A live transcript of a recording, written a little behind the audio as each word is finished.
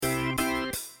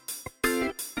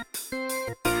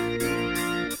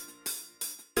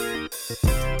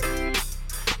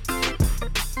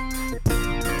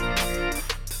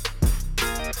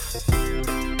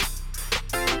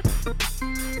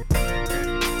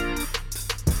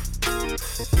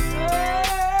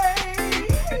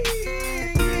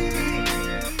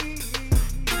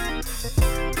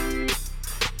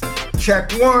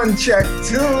Check one, check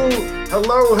two.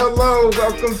 Hello, hello.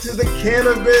 Welcome to the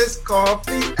Cannabis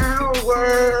Coffee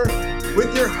Hour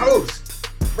with your host,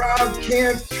 Rob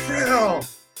Cantrell.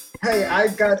 Hey, I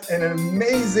got an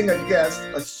amazing guest,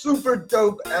 a super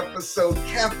dope episode,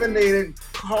 caffeinated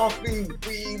coffee,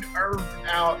 weed, herb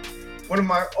out. One of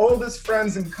my oldest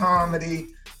friends in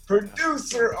comedy,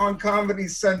 producer on Comedy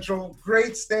Central,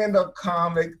 great stand-up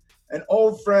comic, an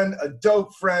old friend, a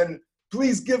dope friend.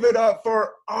 Please give it up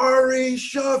for Ari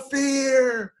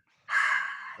Shaffir.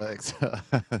 Thanks.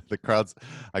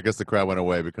 I guess the crowd went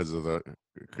away because of the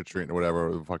Katrina or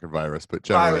whatever, the fucking virus. But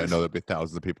generally, I know there'll be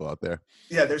thousands of people out there.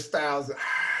 Yeah, there's thousands.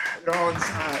 They're all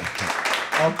inside,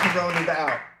 all coronaed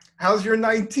out. How's your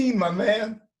 19, my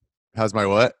man? How's my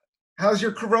what? How's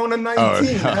your Corona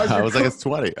 19? I was like, it's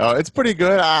 20. Oh, it's pretty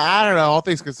good. I don't know. All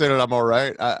things considered, I'm all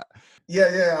right.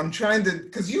 Yeah. I'm trying to,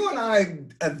 because you and I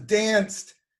have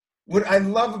danced. What I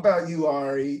love about you,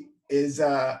 Ari, is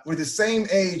we're the same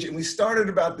age and we started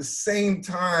about the same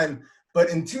time, but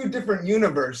in two different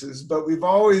universes. But we've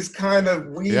always kind of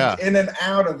weaved in and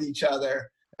out of each other.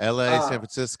 LA, San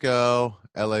Francisco,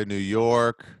 LA, New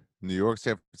York, New York,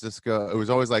 San Francisco. It was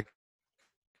always like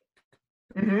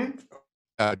the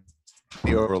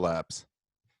overlaps.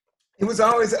 It was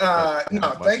always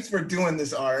no. Thanks for doing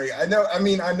this, Ari. I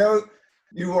know.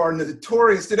 You are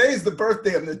notorious. Today is the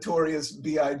birthday of Notorious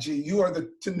B.I.G. You are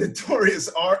the notorious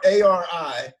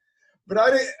A.R.I. But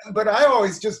I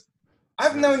always just,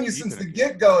 I've known you since the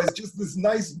get-go as just this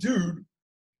nice dude.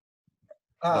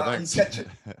 Thanks.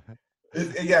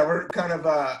 Yeah, we're kind of,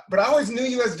 but I always knew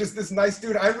you as just this nice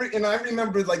dude. I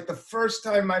remember like the first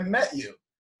time I met you,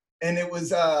 and it was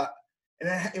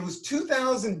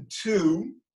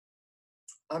 2002,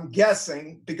 I'm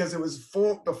guessing, because it was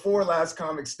before Last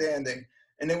Comic Standing.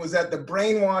 And it was at the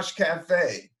Brainwash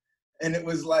Cafe. And it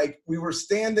was like, we were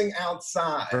standing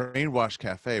outside. Brainwash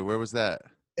Cafe, where was that?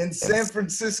 In San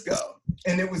Francisco.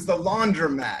 And it was the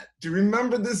laundromat. Do you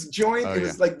remember this joint? It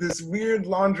was like this weird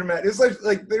laundromat. It was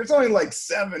like there's only like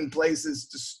 7 places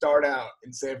to start out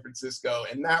in San Francisco.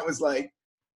 And that was like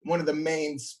one of the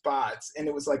main spots. And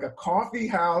it was like a coffee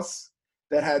house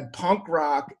that had punk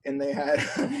rock, and they had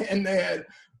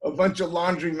a bunch of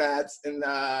laundromats and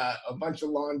a bunch of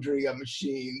laundry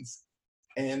machines.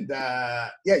 And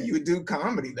you would do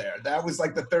comedy there. That was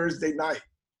like the Thursday night.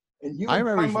 And I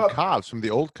remember you from Cobb's, from the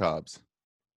old Cobb's.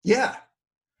 Yeah.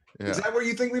 Is that where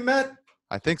you think we met?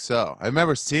 I think so. I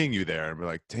remember seeing you there and be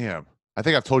like, damn. I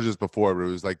think I've told you this before, but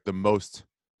it was like the most.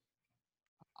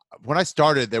 When I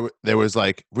started, there was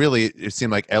like, really, it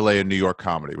seemed like LA and New York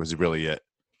comedy was really it,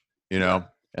 you know? Yeah.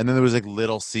 And then there was like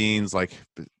little scenes like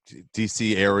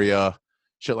DC area,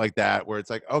 shit like that, where it's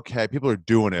like, okay, people are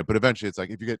doing it. But eventually it's like,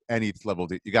 if you get any level,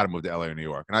 you got to move to LA or New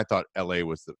York. And I thought LA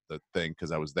was the thing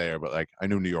because I was there. But like, I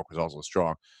knew New York was also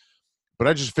strong. But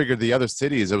I just figured the other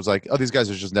cities, it was like, oh, these guys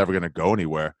are just never going to go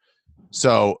anywhere.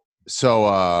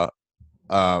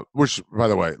 Which, by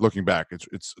the way, looking back,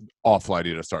 it's an awful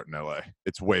idea to start in LA.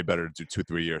 It's way better to do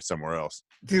 2-3 years somewhere else.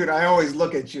 Dude, I always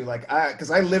look at you like,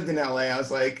 because I lived in LA, I was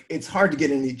like, it's hard to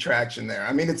get any traction there.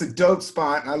 I mean, it's a dope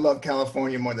spot, and I love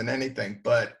California more than anything,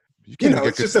 but you know,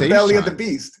 it's just the belly of the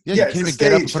beast. Yeah, you can't even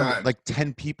get up in front of like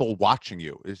 10 people watching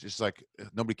you. It's just like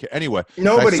nobody cares. Anyway,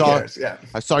 nobody cares. Yeah,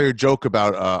 I saw your joke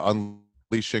about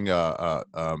unleashing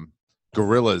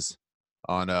gorillas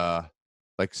on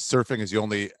like surfing is the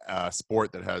only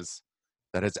sport that has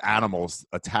animals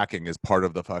attacking as part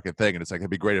of the fucking thing. And it's like,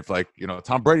 it'd be great if like, you know,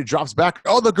 Tom Brady drops back,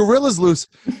 oh, the gorilla's loose.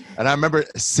 And I remember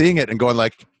seeing it and going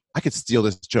like, I could steal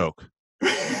this joke.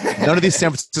 None of these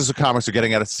San Francisco comics are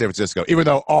getting out of San Francisco, even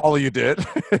though all of you did.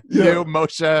 You,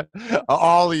 Moshe,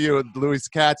 all of you, Louis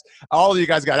Katz, all of you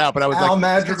guys got out. But I was Al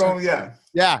Madrigal, yeah.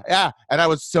 And I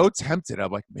was so tempted.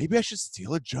 I'm like, maybe I should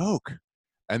steal a joke.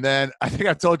 And then I think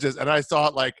I told you this, and I saw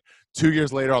it like 2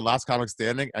 years later on Last Comic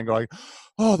Standing and going,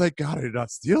 oh, thank God I did not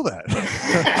steal that.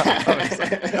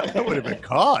 That would have been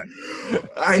caught.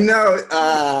 I know.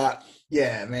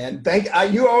 Yeah, man.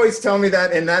 You always tell me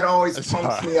that, and that always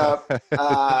pumps me up.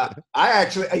 I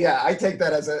take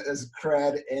that as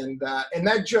cred, and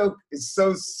that joke is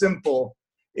so simple.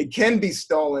 It can be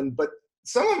stolen, but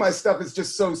some of my stuff is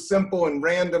just so simple and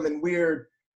random and weird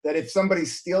that if somebody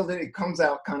steals it, it comes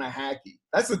out kind of hacky.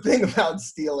 That's the thing about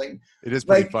stealing. It is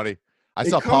pretty funny. I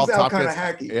saw Paul Tompkins.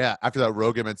 Hacky. Yeah, after that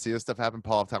Rogan Mencia stuff happened,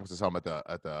 Paul Tompkins, I saw him at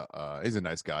the he's a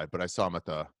nice guy, but I saw him at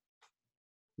the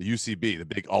UCB, the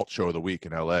big alt show of the week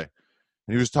in LA. And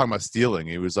he was talking about stealing.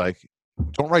 He was like,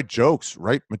 don't write jokes,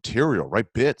 write material,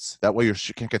 write bits. That way your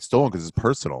shit can't get stolen because it's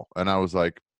personal. And I was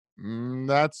like,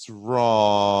 that's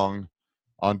wrong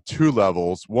on 2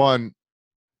 levels. One,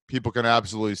 people can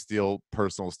absolutely steal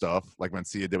personal stuff, like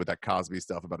Mencia did with that Cosby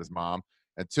stuff about his mom.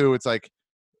 And two, it's like,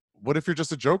 what if you're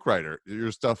just a joke writer?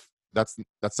 Your stuff that's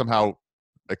somehow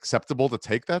acceptable to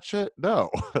take that shit? No,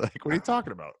 like what are you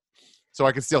talking about? So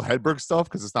I can steal Hedberg stuff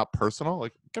because it's not personal.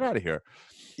 Like, get out of here.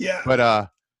 Yeah. But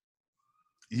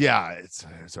yeah, it's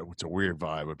a weird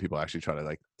vibe when people actually try to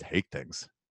like take things.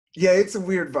 Yeah, it's a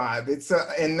weird vibe.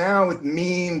 And now with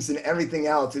memes and everything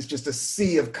else, it's just a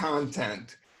sea of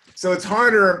content. So it's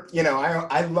harder,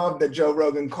 I love that Joe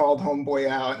Rogan called Homeboy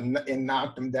out and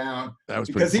knocked him down. That was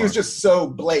because he was just so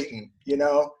blatant,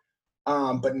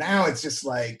 but now it's just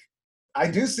like, I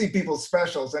do see people's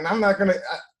specials, and I'm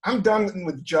done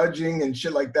with judging and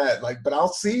shit like that. Like, but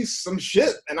I'll see some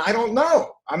shit and I don't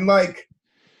know. I'm like,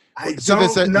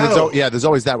 don't know. There's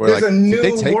always that where there's like, did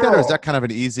they take world. that, or is that kind of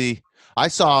an easy? I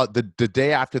saw the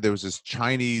day after there was this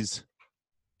Chinese,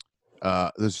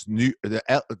 not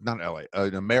LA,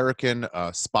 an American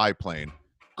spy plane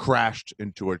crashed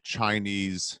into a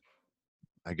Chinese,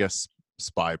 I guess,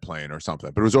 spy plane or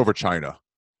something, but it was over China.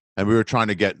 And we were trying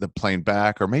to get the plane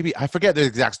back, or maybe I forget the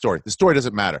exact story. The story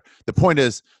doesn't matter. The point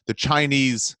is the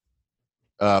Chinese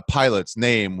pilot's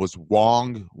name was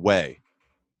Wang Wei.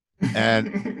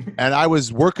 And I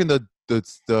was working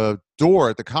the door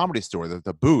at the Comedy Store,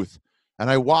 the booth, and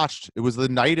I watched, it was the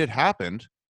night it happened.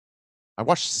 I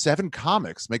watched 7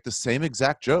 comics make the same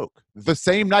exact joke the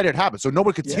same night it happened. So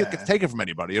nobody could take it from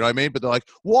anybody. You know what I mean? But they're like,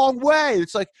 Wang Wei.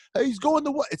 It's like, hey, he's going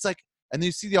the way. It's like, and then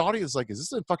you see the audience like, is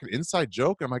this a fucking inside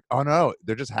joke? And I'm like, oh no,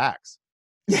 they're just hacks.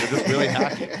 They're just really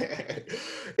hacky.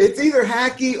 It's either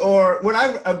hacky or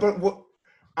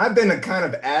I've been a kind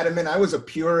of adamant. I was a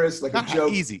purist, like not a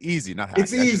joke. Easy, not hacky.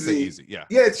 It's easy. Yeah.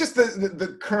 Yeah, it's just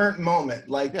the current moment.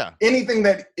 Like anything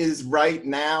that is right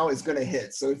now is going to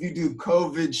hit. So if you do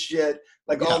COVID shit,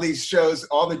 like all these shows,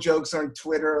 all the jokes on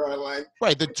Twitter are like,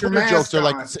 right. The Twitter jokes are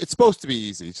like, it's supposed to be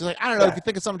easy. It's just like, I don't know, if you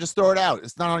think of something, just throw it out.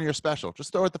 It's not on your special.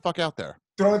 Just throw it the fuck out there.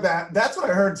 Throw that. That's what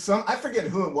I heard. I forget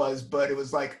who it was, but it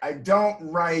was like, I don't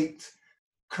write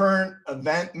current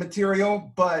event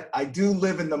material, but I do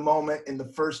live in the moment in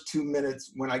the first 2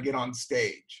 minutes when I get on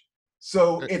stage.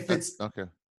 So if it's okay.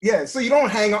 Yeah, so you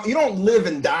don't hang on, you don't live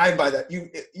and die by that.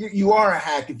 You are a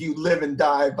hack if you live and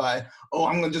die by,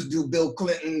 I'm gonna just do Bill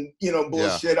Clinton,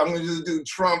 bullshit. I'm gonna just do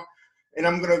Trump, and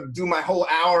I'm gonna do my whole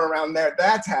hour around there.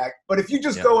 That's hack. But if you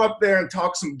just go up there and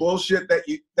talk some bullshit that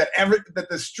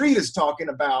the street is talking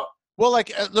about. Well, like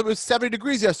it was 70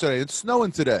 degrees yesterday. It's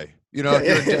snowing today.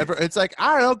 It's like,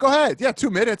 I don't know. Go ahead. Yeah,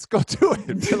 2 minutes. Go do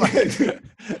it.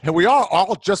 And we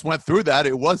all just went through that.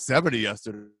 It was 70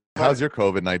 yesterday. How's your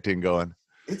COVID-19 going?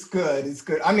 It's good. It's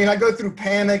good. I mean, I go through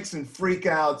panics and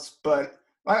freakouts, but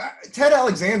Ted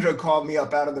Alexandro called me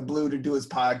up out of the blue to do his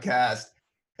podcast,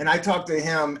 and I talked to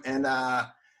him, and I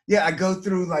go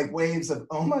through like waves of,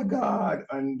 oh my God,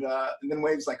 and then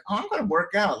waves like, I'm going to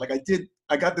work out. Like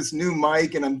I got this new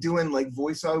mic, and I'm doing like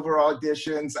voiceover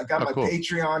auditions. I got my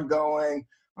Patreon going.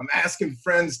 I'm asking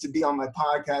friends to be on my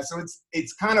podcast. So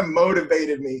it's kind of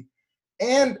motivated me.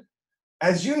 And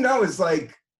as you know, it's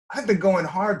like, I've been going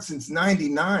hard since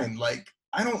 99. Like,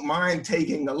 I don't mind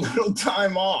taking a little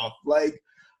time off. Like,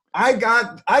 I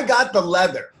got the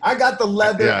leather. I got the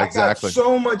leather. Yeah, exactly. I got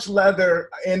so much leather.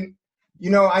 And,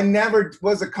 I never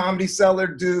was a Comedy Cellar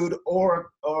dude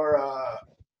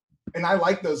and I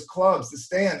like those clubs to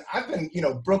stand. I've been,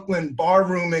 Brooklyn bar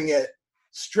rooming it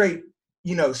straight,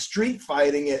 street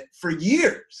fighting it for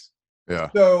years. Yeah.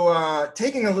 So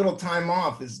taking a little time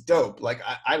off is dope. Like,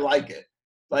 I like it.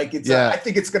 Like I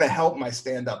think it's going to help my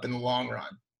stand up in the long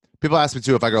run. People ask me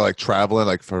too, if I go like traveling,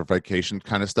 like for vacation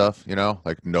kind of stuff,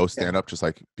 like no stand up, just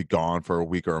like be gone for a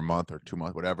week or a month or 2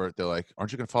 months, whatever. They're like,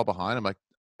 aren't you going to fall behind? I'm like,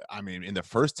 I mean, in the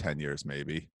first 10 years,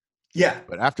 maybe. Yeah.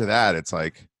 But after that, it's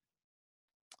like,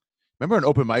 remember in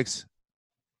open mics,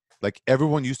 like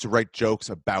everyone used to write jokes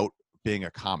about being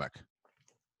a comic,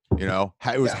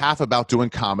 it was half about doing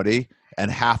comedy and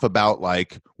half about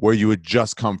like where you had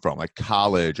just come from, like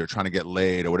college or trying to get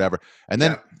laid or whatever. And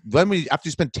then after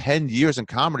you spend 10 years in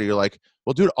comedy, you're like,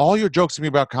 well, dude, all your jokes can be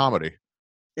about comedy.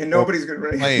 And nobody's going to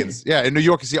write planes. Yeah, in New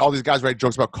York, you see all these guys write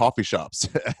jokes about coffee shops.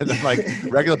 And then like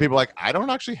regular people are like, I don't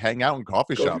actually hang out in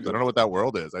coffee shops. I don't know what that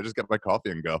world is. I just get my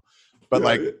coffee and go. But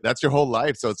like, that's your whole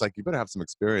life. So it's like, you better have some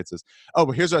experiences. Oh,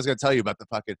 but here's what I was going to tell you about the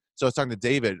fucking, so I was talking to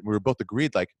David. We were both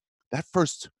agreed, like that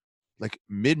first, like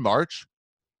mid-March,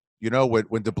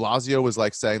 when de Blasio was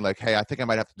like saying like, hey, I think I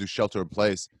might have to do shelter in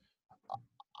place.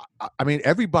 I mean,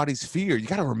 everybody's fear, you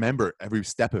got to remember every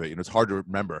step of it. It's hard to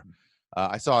remember.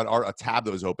 I saw a tab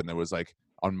that was open that was like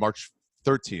on March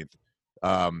 13th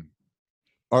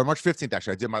or March 15th,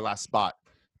 actually. I did my last spot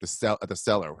at the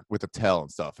Cellar with the Tell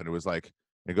and stuff. And it was like,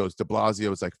 And it goes, de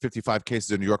Blasio is like 55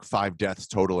 cases in New York, 5 deaths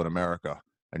total in America.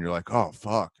 And you're like, oh,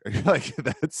 fuck. And you're like,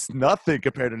 that's nothing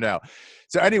compared to now.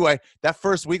 So anyway, that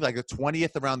first week, like the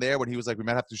 20th around there, when he was like, we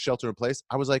might have to shelter in place,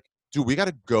 I was like, dude, we got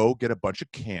to go get a bunch of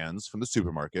cans from the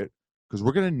supermarket because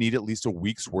we're going to need at least a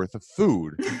week's worth of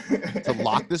food to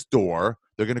lock this door.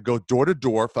 They're going to go door to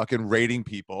door fucking raiding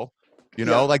people. You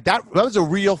know, like that was a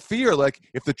real fear. Like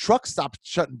if the truck stopped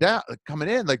shutting down, like, coming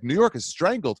in, like New York is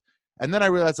strangled. And then I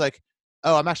realized like,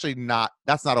 oh, I'm actually not,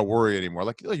 that's not a worry anymore.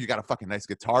 Like, oh, you got a fucking nice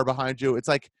guitar behind you. It's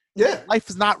like, life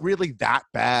is not really that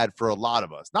bad for a lot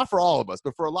of us. Not for all of us,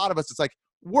 but for a lot of us, it's like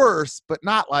worse, but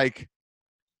not like,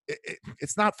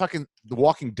 it's not fucking The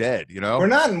Walking Dead, you know? We're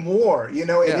not in war, you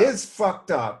know, it is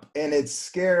fucked up and it's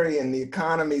scary and the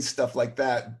economy, stuff like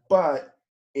that. But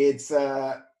it's,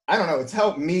 I don't know, it's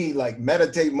helped me like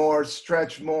meditate more,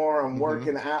 stretch more. I'm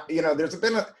working out, you know,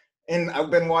 and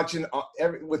I've been watching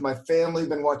with my family,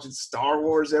 been watching Star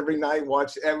Wars every night,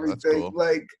 watch everything. Cool.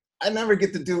 Like I never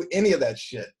get to do any of that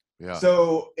shit. Yeah.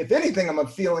 So if anything, I'm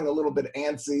feeling a little bit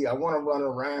antsy. I want to run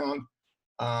around.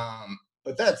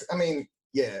 But that's, I mean,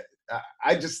 yeah,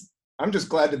 I'm just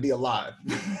glad to be alive.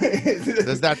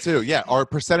 There's that too. Yeah. Our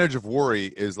percentage of worry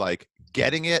is like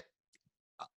getting it.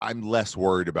 I'm less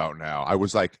worried about now. I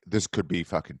was like, this could be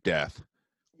fucking death.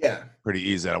 Yeah. Pretty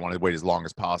easy. I don't want to wait as long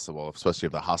as possible, especially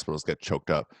if the hospitals get choked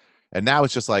up. And now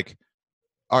it's just like,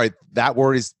 all right, that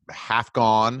worry's half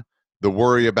gone. The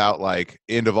worry about like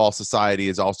end of all society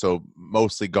is also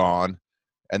mostly gone.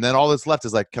 And then all that's left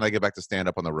is like, can I get back to stand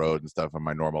up on the road and stuff in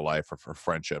my normal life or for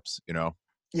friendships, you know?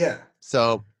 Yeah.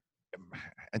 So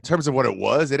in terms of what it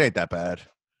was, it ain't that bad.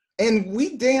 And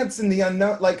we dance in the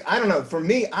unknown. Like, I don't know. For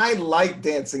me, I like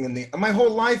dancing my whole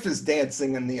life is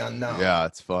dancing in the unknown. Yeah,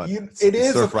 it's fun. It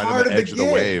is a right part on the edge of the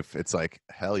wave. It's like,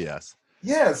 hell yes.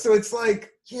 Yeah. So it's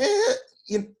like, yeah,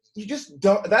 you just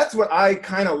don't. That's what I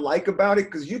kind of like about it,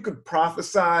 because you could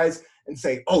prophesize and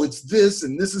say, oh, it's this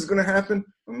and this is going to happen.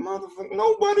 Motherfucker,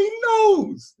 nobody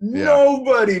knows. Yeah.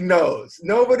 Nobody knows.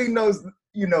 Nobody knows.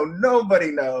 You know,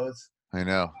 nobody knows. I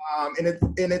know. And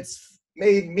it's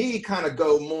made me kind of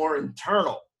go more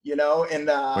internal, you know, and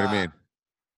what do you mean?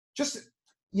 Just,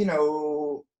 you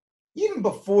know, even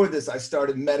before this, I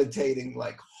started meditating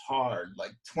like hard,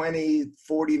 like 20,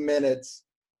 40 minutes.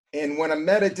 And when I'm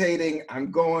meditating,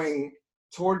 I'm going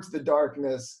towards the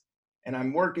darkness and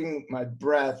I'm working my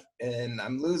breath and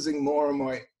I'm losing more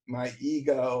of my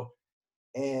ego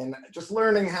and just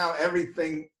learning how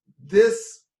everything,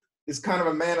 this is kind of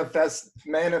a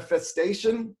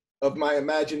manifestation of my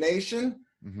imagination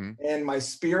and my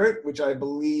spirit, which I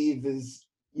believe is,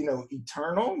 you know,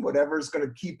 eternal, whatever's going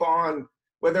to keep on,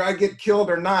 whether I get killed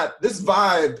or not. This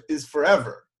vibe is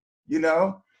forever, you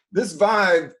know, this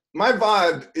vibe, my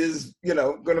vibe is, you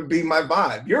know, going to be my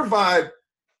vibe. Your vibe,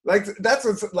 like, that's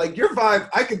what's like your vibe.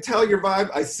 I can tell your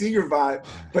vibe. I see your vibe.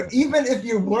 But even if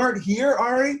you weren't here,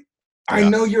 Ari, I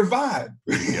know your vibe.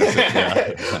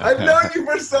 I've known you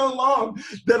for so long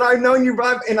that I've known your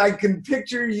vibe, and I can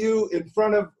picture you in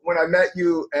front of when I met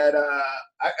you at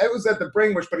I was at the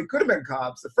Brainwash, but it could have been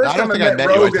Cobb's. The first time I met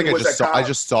Rogan was at Cobb's. I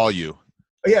just saw you.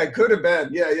 Yeah, it could have been.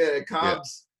 Yeah,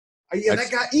 Cobb's. Yeah,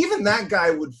 that guy. Even that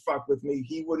guy would fuck with me.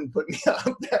 He wouldn't put me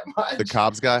up that much. The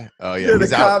Cobb's guy. Oh yeah, the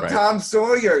Cobb, right? Tom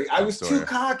Sawyer. I was too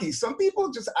cocky. Some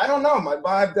people just, I don't know. My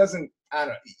vibe doesn't. I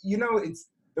don't. You know, it's.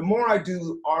 The more I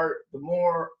do art, the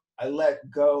more I let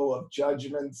go of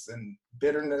judgments and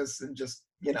bitterness and just,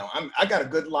 you know, I got a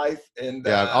good life. And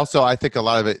also I think a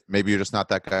lot of it, maybe you're just not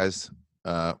that guy's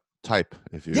type,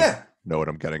 if you know what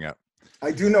I'm getting at. I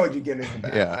do know what you're getting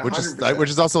about. Yeah, which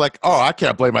is also like, oh, I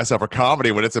can't blame myself for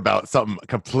comedy when it's about something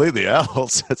completely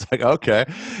else. It's like, okay,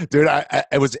 dude,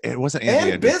 it wasn't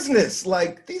Andy. And business,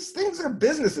 like these things are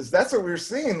businesses. That's what we're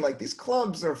seeing. Like these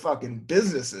clubs are fucking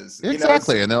businesses.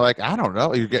 Exactly, you know? And they're like, I don't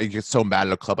know. You get so mad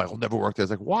at a club, I'll never work there. It's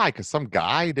like, why? Because some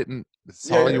guy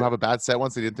saw you have a bad set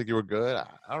once. He didn't think you were good.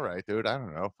 All right, dude. I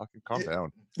don't know. Fucking calm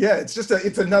down. Yeah, it's just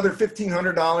it's another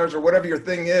 $1,500 or whatever your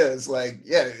thing is. Like,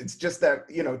 yeah, it's just that,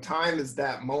 you know, time is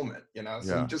that moment, you know.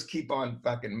 So you just keep on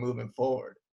fucking moving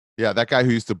forward. Yeah, that guy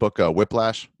who used to book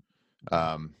Whiplash,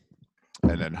 and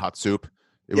then Hot Soup.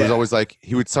 It was always like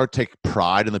he would start to take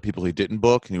pride in the people he didn't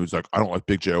book, and he was like, I don't like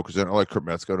Big Joe because I don't like Kurt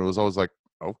Metzger. And it was always like,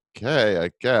 okay,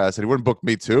 I guess. And he wouldn't book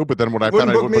me too. But then when I found out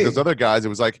he wouldn't book those other guys, it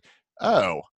was like,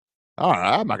 oh. All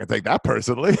right, I'm not gonna take that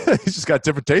personally. He's just got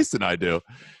different taste than I do.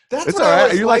 It's all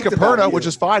right. You like Aperna, which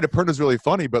is fine. Aperna's really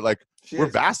funny, but like we're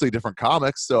vastly different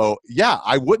comics. So yeah,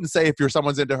 I wouldn't say if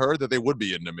someone's into her that they would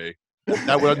be into me.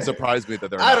 That wouldn't surprise me that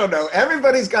they're. I don't know.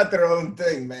 Everybody's got their own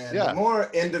thing, man. Yeah. The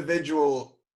more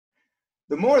individual,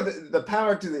 the more the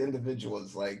power to the individual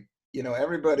is like, you know,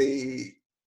 everybody.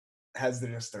 has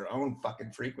just their own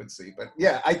fucking frequency. But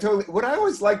yeah, what I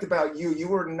always liked about you, you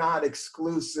were not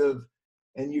exclusive,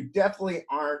 and you definitely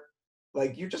aren't,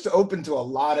 like, you're just open to a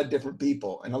lot of different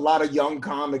people and a lot of young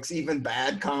comics, even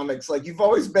bad comics. Like, you've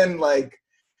always been like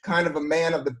kind of a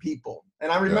man of the people.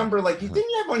 And I remember like, you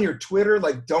didn't have on your Twitter,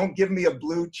 like, don't give me a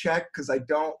blue check because I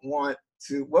don't want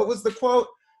to, what was the quote?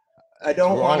 I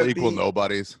don't We're want all to equal be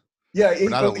nobodies. Yeah, we're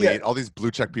not elite. Yeah. All these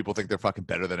blue check people think they're fucking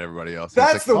better than everybody else.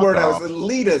 That's like, the word off. I was,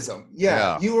 elitism.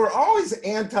 Yeah. You were always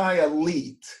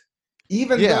anti-elite,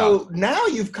 even though now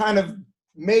you've kind of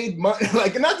made money.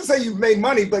 Like, not to say you've made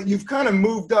money, but you've kind of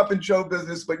moved up in show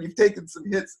business, but you've taken some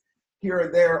hits here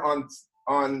or there on.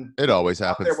 It always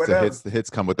happens. The hits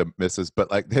come with the misses,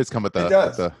 but like the hits come with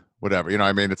the whatever. You know what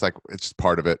I mean? It's like, it's just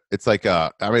part of it. It's like,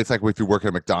 it's like if you work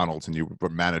at McDonald's and you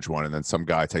manage one and then some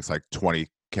guy takes like 20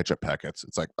 ketchup packets.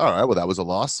 It's like, all right, well, that was a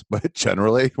loss, but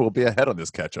generally we'll be ahead on this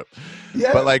ketchup.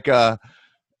 Yeah. But like,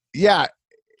 yeah.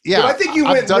 But I think you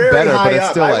went very better, high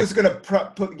up. I was going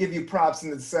to give you props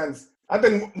in the sense, I've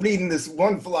been reading this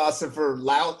one philosopher,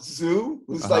 Lao Tzu,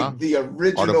 who's like the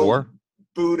original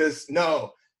Buddhist.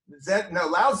 No,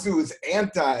 Lao Tzu is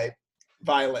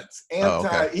anti-violence.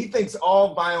 He thinks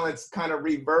all violence kind of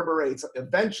reverberates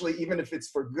eventually, even if it's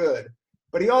for good.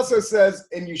 But he also says,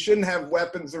 and you shouldn't have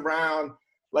weapons around.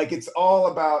 Like, it's all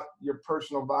about your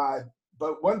personal vibe.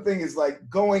 But one thing is, like,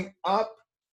 going up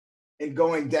and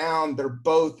going down, they're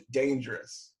both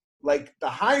dangerous. Like, the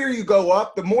higher you go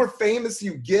up, the more famous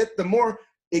you get, the more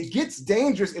it gets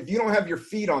dangerous if you don't have your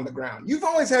feet on the ground. You've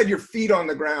always had your feet on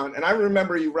the ground. And I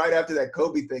remember you right after that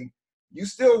Kobe thing, you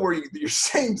still were your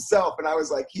same self. And I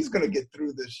was like, he's going to get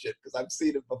through this shit because I've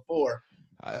seen it before.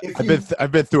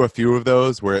 I've been through a few of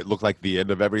those where it looked like the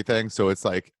end of everything. So it's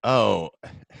like, oh...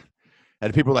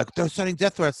 And people are like, they're sending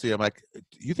death threats to you. I'm like,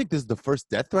 you think this is the first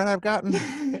death threat I've gotten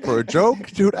for a joke?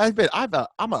 Dude, I'm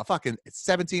a fucking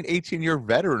 17, 18-year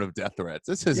veteran of death threats.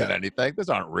 This isn't anything. These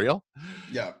aren't real.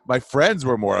 Yeah. My friends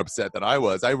were more upset than I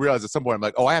was. I realized at some point, I'm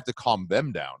like, oh, I have to calm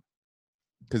them down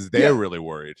because they're really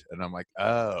worried. And I'm like,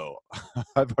 oh,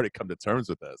 I've already come to terms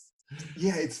with this.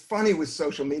 Yeah, it's funny with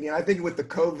social media. I think with the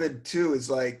COVID too, is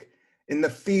like in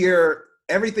the fear,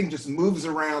 everything just moves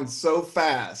around so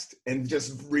fast and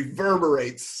just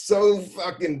reverberates so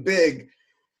fucking big.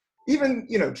 Even,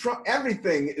 Trump,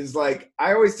 everything is like,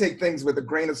 I always take things with a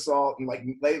grain of salt. And like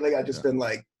lately I've just been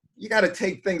like, you got to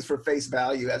take things for face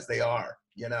value as they are,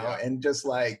 and just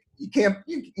like, you can't,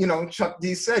 Chuck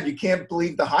D said, you can't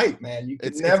believe the hype, man. You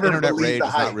can never internet believe rage. the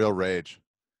hype. It's not real rage.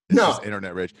 It's just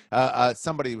internet rage.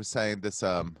 Somebody was saying this,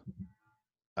 fuck,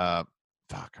 I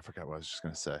forgot what I was just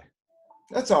going to say.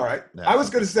 That's all right. I was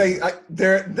going to say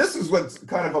this is what's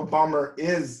kind of a bummer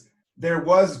is there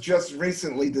was just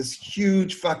recently this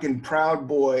huge fucking Proud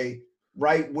Boy,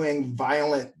 right-wing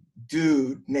violent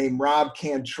dude named Rob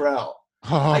Cantrell,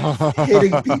 like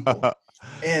hitting people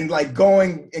and like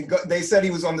they said he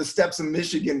was on the steps of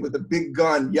Michigan with a big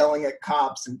gun yelling at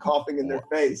cops and coughing in their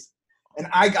face. And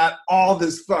I got all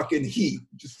this fucking heat.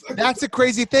 That's a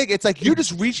crazy thing. It's like you're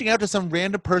just reaching out to some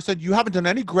random person. You haven't done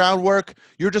any groundwork.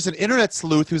 You're just an internet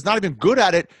sleuth who's not even good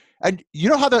at it. And you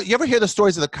know how you ever hear the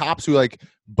stories of the cops who like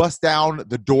bust down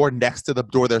the door next to the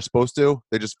door they're supposed to?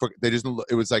 It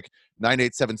was like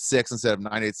 9876 instead of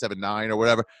 9879 or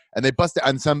whatever. And they bust it,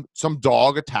 and some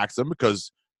dog attacks them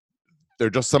because they're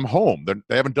just some home.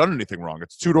 They haven't done anything wrong.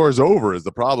 It's 2 doors over is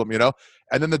the problem,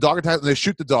 And then the dog attacks and they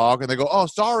shoot the dog and they go, oh,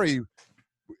 sorry,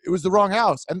 it was the wrong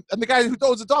house. And the guy who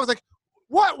owns the dog is like,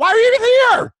 what? Why are you even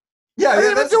here? I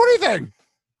didn't even do anything.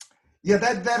 Yeah,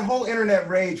 that whole internet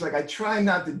rage, like I try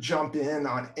not to jump in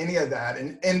on any of that.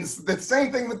 And the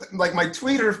same thing with like my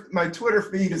Twitter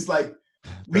feed is like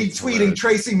retweeting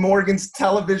Tracy Morgan's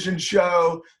television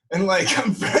show. And like,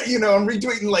 I'm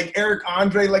retweeting like Eric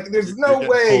Andre. Like, there's no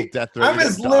way I'm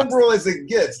as liberal as it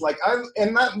gets. Like,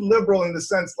 and not liberal in the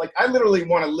sense, like, I literally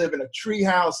want to live in a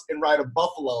treehouse and ride a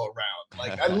buffalo around.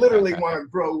 Like, I literally want to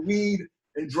grow weed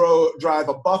and drive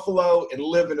a buffalo and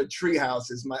live in a treehouse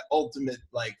is my ultimate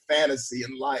like fantasy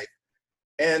in life.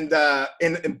 And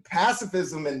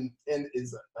pacifism and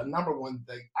is a number one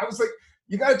thing. I was like,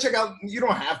 you got to check out. You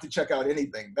don't have to check out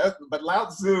anything. But Lao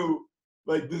Tzu.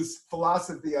 Like this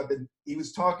philosophy he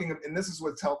was talking, and this is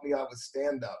what's helped me out with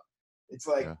stand-up. It's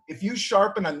like, if you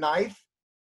sharpen a knife,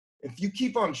 if you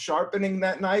keep on sharpening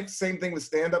that knife, same thing with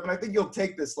stand-up. And I think you'll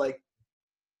take this, like,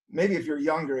 maybe if you're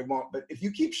younger, it won't, but if you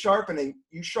keep sharpening,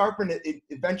 you sharpen it, it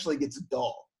eventually gets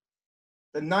dull.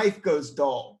 The knife goes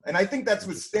dull. And I think that's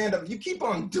with stand-up. You keep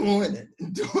on doing it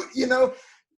and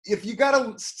if you got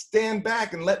to stand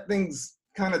back and let things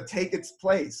kind of take its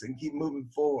place and keep moving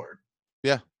forward.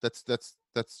 Yeah, that's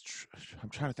I'm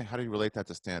trying to think, how do you relate that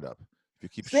to stand up? If you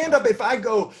keep Stand up, if I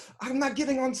go, I'm not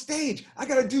getting on stage. I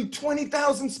got to do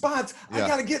 20,000 spots. Yeah. I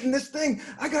got to get in this thing.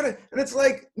 And it's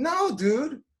like, no,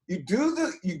 dude, you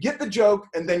get the joke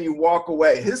and then you walk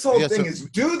away. His whole thing is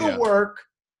do the work.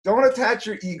 Don't attach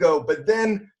your ego, but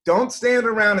then don't stand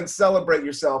around and celebrate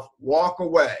yourself. Walk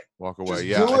away. Just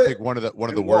Yeah, I think one of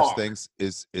the worst things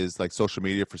is like social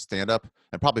media for stand up,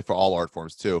 and probably for all art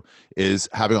forms too, is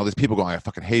having all these people going, I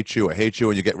fucking hate you,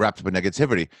 and you get wrapped up in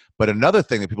negativity. But another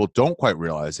thing that people don't quite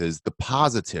realize is the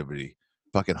positivity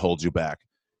fucking holds you back,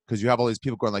 because you have all these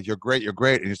people going like, you're great,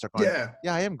 and you start going,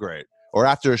 yeah, I am great. Or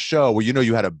after a show where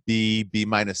you had a B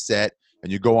minus set,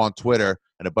 and you go on Twitter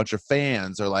and a bunch of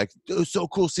fans are like, dude, so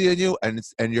cool seeing you. And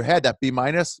your head, that B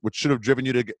minus, which should have driven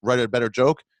you to write a better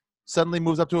joke, suddenly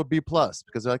moves up to a B plus,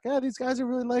 because they're like, these guys are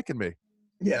really liking me.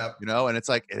 Yeah. And it's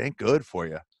like, it ain't good for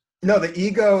you. No, the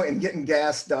ego and getting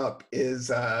gassed up is,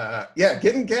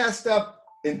 getting gassed up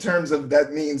in terms of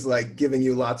that means like giving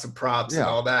you lots of props and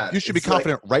all that. You should be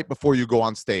confident right before you go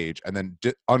on stage, and then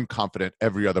unconfident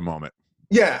every other moment.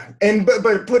 Yeah, and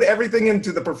but put everything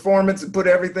into the performance and put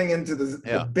everything into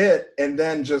the bit, and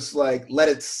then just like let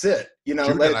it sit,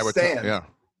 let it stand.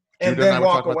 And then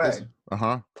walk away.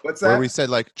 What's that? Where we said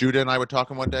like Judah and I were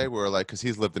talking one day. We were like, because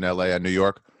he's lived in LA and New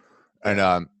York,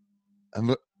 and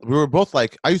we were both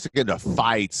like, I used to get into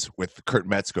fights with Kurt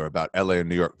Metzger about LA and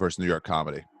New York versus New York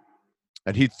comedy.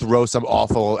 And he'd throw some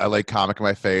awful LA comic in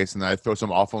my face, and then I'd throw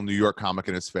some awful New York comic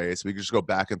in his face. We could just go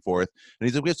back and forth. And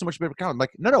he's like, we have so much better comedy. I'm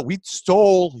like, no, we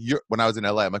stole when I was in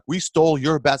LA, I'm like, we stole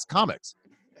your best comics.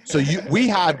 So we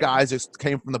had guys that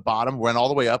came from the bottom, went all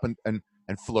the way up and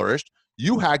flourished.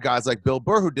 You had guys like Bill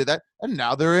Burr who did that, and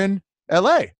now they're in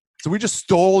LA. So we just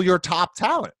stole your top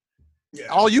talent. Yeah.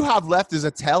 All you have left is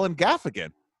Attell and Gaffigan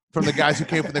from the guys who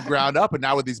came from the ground up, and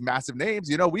now with these massive names,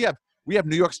 we have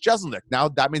New York's Jeselnik. Now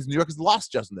that means New York has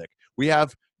lost Jeselnik. We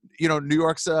have, New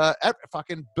York's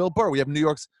fucking Bill Burr. We have New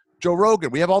York's Joe Rogan.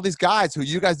 We have all these guys who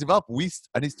you guys developed.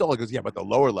 And he still goes, yeah, but the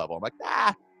lower level. I'm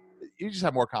like, you just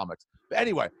have more comics. But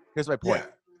anyway, here's my point.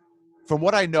 Yeah. From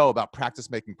what I know about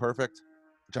practice making perfect,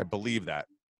 which I believe that,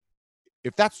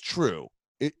 if that's true,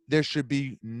 there should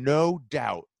be no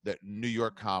doubt that New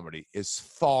York comedy is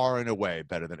far and away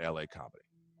better than LA comedy.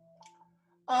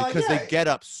 Because they get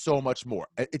up so much more.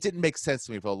 It didn't make sense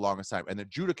to me for the longest time. And then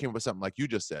Judah came up with something like you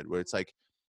just said, where it's like,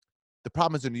 the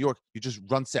problem is in New York, you just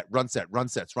run sets.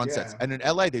 And in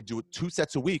LA, they do it 2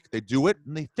 sets a week. They do it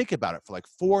and they think about it for like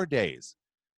 4 days.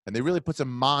 And they really put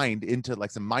some mind into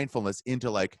like some mindfulness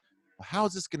into like, well, how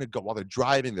is this going to go while they're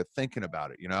driving? They're thinking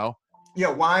about it, Yeah,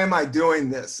 why am I doing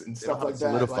this and stuff like that?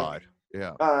 Solidified.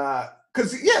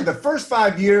 Because the first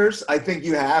 5 years, I think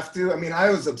you have to. I mean, I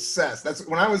was obsessed. That's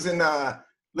when I was in.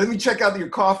 Let me check out your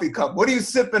coffee cup. What are you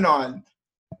sipping on?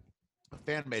 A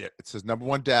fan made it. It says "Number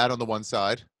One Dad" on the one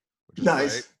side. Which is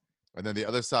nice. Great. And then the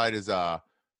other side is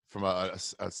from a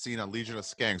scene on Legion of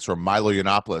Skanks where Milo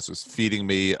Yiannopoulos was feeding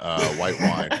me white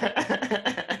wine.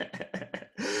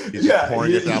 He's just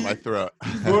pouring it down my throat.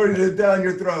 Pouring it down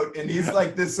your throat, and he's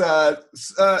like this,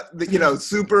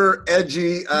 super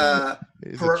edgy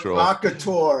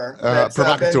provocateur.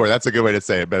 Provocateur. That's a good way to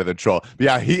say it. Better than troll. But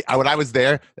yeah, when I was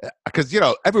there, because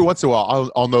every once in a while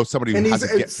I'll know somebody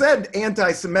who said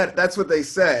anti-Semitic. That's what they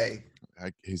say.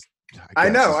 I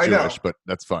know, Jewish, but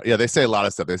that's fine. Yeah, they say a lot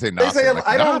of stuff. They say Nazi.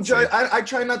 I don't judge. I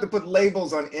try not to put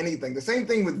labels on anything. The same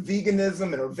thing with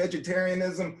veganism or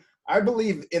vegetarianism. I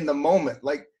believe in the moment,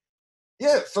 like.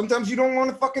 Yeah, sometimes you don't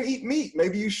want to fucking eat meat.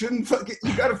 Maybe you shouldn't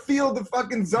you got to feel the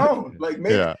fucking zone. Like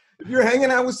maybe if you're hanging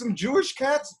out with some Jewish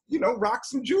cats, rock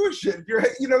some Jewish shit. If you're,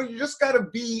 you just got to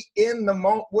be in the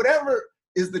moment, whatever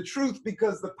is the truth,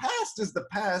 because the past is the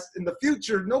past. In the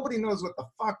future, nobody knows what the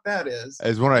fuck that is.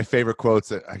 It's one of my favorite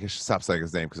quotes. I guess stop saying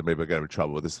his name because maybe I got him in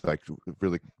trouble with this, like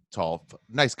really tall,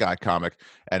 nice guy comic.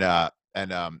 And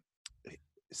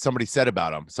somebody said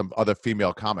about him, some other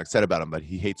female comic said about him that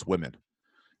he hates women.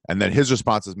 And then his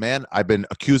response is, man, I've been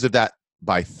accused of that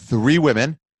by 3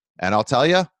 women. And I'll tell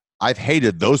you, I've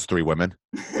hated those 3 women.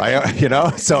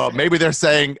 So maybe they're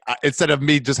saying, instead of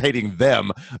me just hating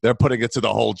them, they're putting it to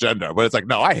the whole gender. But it's like,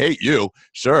 no, I hate you.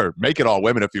 Sure, make it all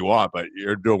women if you want, but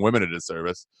you're doing women a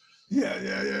disservice.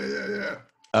 Yeah.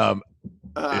 I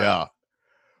know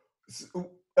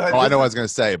what I was going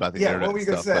to say about the internet. What were you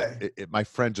going to say? My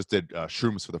friend just did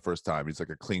shrooms for the first time. He's like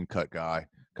a clean-cut guy.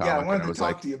 Yeah, I wanted to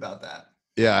talk to you about that.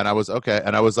 Yeah, and I was okay,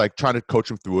 and I was like trying to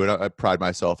coach him through it. I pride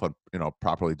myself on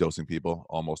properly dosing people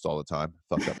almost all the time.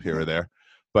 Fucked up here or there,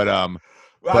 but I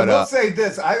will say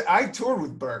this: I toured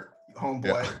with Bert,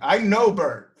 homeboy. Yeah. I know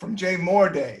Bert from Jay Moore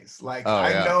days. Like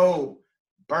I know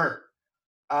Bert.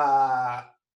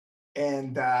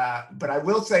 And but I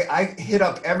will say I hit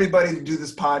up everybody to do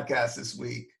this podcast this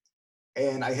week,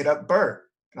 and I hit up Bert,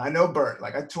 and I know Bert.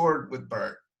 Like I toured with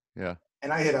Bert. Yeah.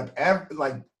 And I hit up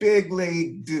like big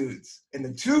league dudes, and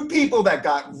the two people that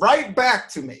got right back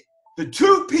to me, the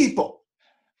two people,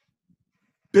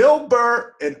 Bill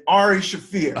Burr and Ari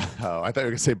Shaffir. Oh, I thought you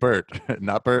were gonna say Bert,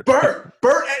 not Bert. Bert,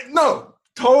 no,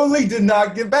 totally did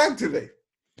not get back to me.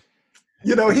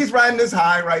 You know, he's riding this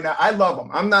high right now. I love him.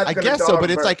 I'm not. I gonna guess dog so,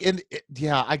 but it's Bert. like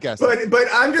yeah, I guess. But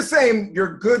I'm just saying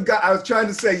you're a good guy. I was trying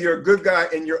to say you're a good guy,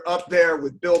 and you're up there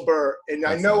with Bill Burr. And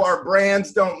That's I know nice. our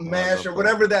brands don't mesh or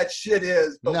whatever that shit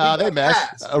is. But No, they mesh.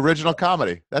 Original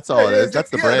comedy. That's all it is. That's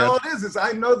the brand. All it is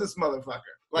I know this motherfucker.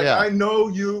 Like Yeah. I know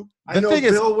you. I The know thing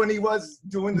is, Bill when he was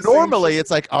doing the normally same shit.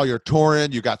 it's like, oh, you're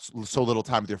touring, you got so little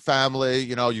time with your family,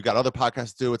 you know, you got other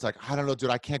podcasts to do. It's like, I don't know,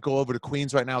 dude, I can't go over to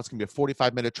Queens right now. It's gonna be a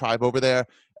 45-minute drive over there,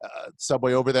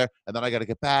 subway over there, and then I got to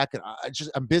get back, and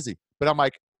I'm busy. But I'm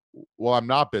like, well, I'm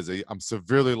not busy. I'm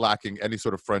severely lacking any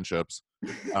sort of friendships,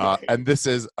 and this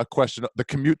is a question. The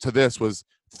commute to this was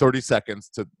 30 seconds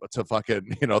to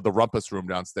fucking, you know, the rumpus room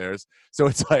downstairs. So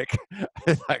it's like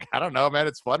I don't know, man.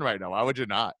 It's fun right now. Why would you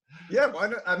not? Yeah, why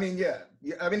not? I mean, yeah.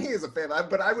 I mean, he is a fan.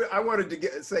 But I wanted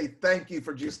to say thank you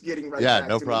for just getting right back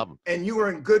no to problem. me. And you were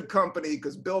in good company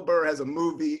because Bill Burr has a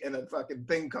movie and a fucking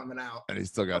thing coming out. And he's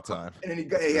still got time. And then he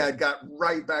got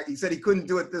right back. He said he couldn't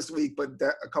do it this week, but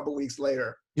a couple weeks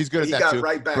later, he's good at he that got too.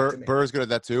 right back to me. Burr's good at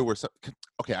that too.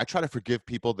 Okay, I try to forgive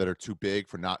people that are too big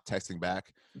for not texting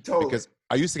back. Totally. Because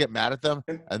I used to get mad at them,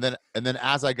 and then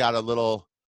as I got a little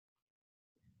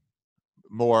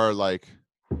more like,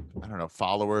 I don't know,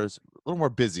 followers, a little more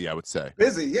busy, I would say.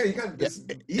 Busy, yeah. You got this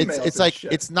emails. It's like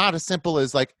shit. It's not as simple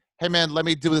as like, hey man, let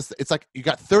me do this. It's like you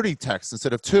got 30 texts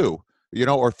instead of 2, you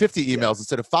know, or 50 emails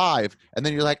instead of 5, and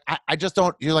then you're like, I just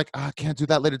don't. You're like, I can't do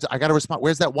that later. I got to respond.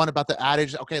 Where's that one about the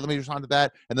adage? Okay, let me respond to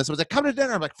that. And then someone's like, come to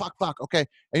dinner. I'm like, fuck, okay,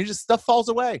 and you just stuff falls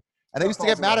away. And I used to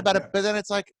get mad about it, but then it's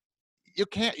like, you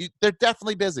can't. They're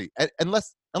definitely busy,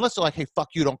 unless they're like, hey, fuck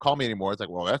you, don't call me anymore. It's like,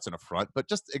 well, that's an affront. But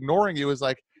just ignoring you is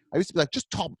like, I used to be like, just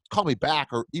call me back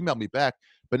or email me back.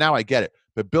 But now I get it.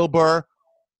 But Bill Burr,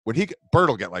 Bert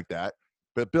will get like that.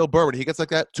 But Bill Burr, when he gets like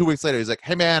that, 2 weeks later, he's like,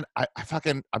 hey man,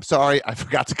 I'm sorry, I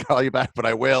forgot to call you back, but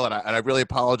I will, and I really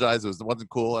apologize. It wasn't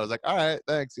cool. I was like, all right,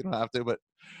 thanks. You don't have to, but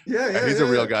he's a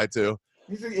real guy too.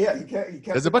 He kept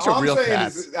There's a bunch of real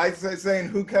cats. I saying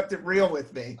who kept it real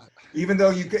with me, even though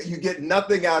you get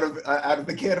nothing out of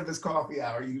the Cannabis Coffee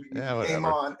Hour. You came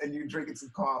on and you drinking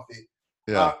some coffee.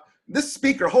 Yeah. This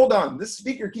speaker, hold on. This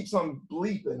speaker keeps on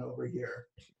bleeping over here.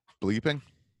 Bleeping?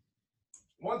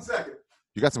 1 second.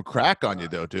 You got some crack on you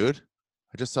though, dude.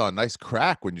 I just saw a nice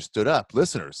crack when you stood up.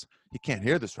 Listeners, he can't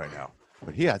hear this right now,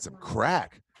 but he had some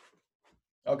crack.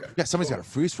 Okay. Yeah, somebody's got to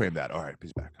freeze frame that. All right,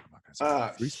 he's back. I'm not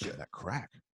gonna say freeze frame that crack.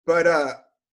 But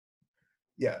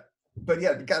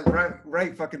it got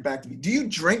right fucking back to me. Do you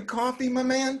drink coffee, my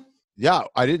man? Yeah,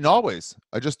 I didn't always.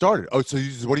 I just started. Oh, so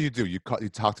what do? You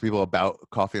talk to people about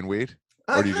coffee and weed?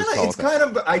 Or do you just call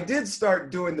it that? I did start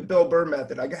doing the Bill Burr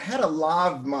method. I had a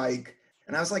lav mic,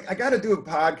 and I was like, I got to do a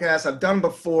podcast. I've done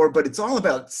before, but it's all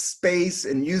about space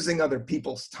and using other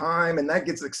people's time, and that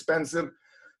gets expensive.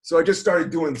 So I just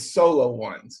started doing solo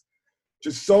ones.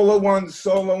 Just solo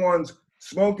ones,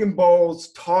 smoking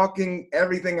bowls, talking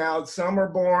everything out. Some are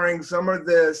boring, some are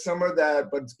this, some are that,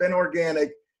 but it's been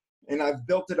organic, and I've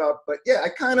built it up. But yeah,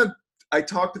 I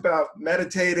talked about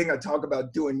meditating. I talk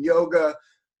about doing yoga.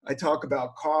 I talk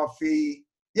about coffee.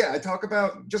 Yeah, I talk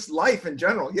about just life in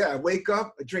general. Yeah, I wake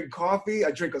up, I drink coffee,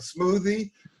 I drink a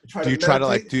smoothie. Do you try to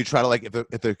like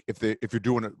if you're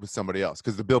doing it with somebody else?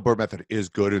 Because the Bill Burr method is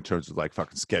good in terms of like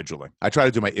fucking scheduling. I try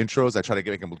to do my intros. I try to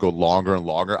make them go longer and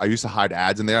longer. I used to hide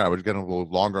ads in there. I would get them a little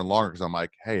longer and longer because I'm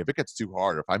like, hey, if it gets too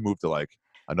hard, if I move to like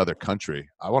another country,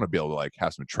 I want to be able to like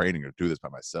have some training or do this by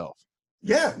myself.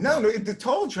 Yeah, no, the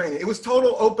total training. It was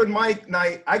total open mic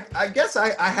night. I guess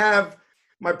I have,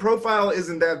 my profile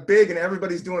isn't that big and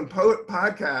everybody's doing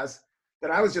podcasts, that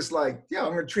I was just like, yeah,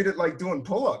 I'm going to treat it like doing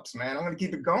pull-ups, man. I'm going to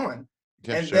keep it going.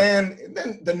 Yeah, and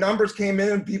then the numbers came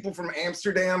in. People from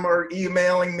Amsterdam are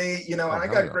emailing me, and I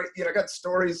got great, I got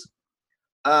stories.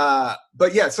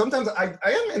 But yeah, sometimes I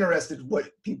am interested in what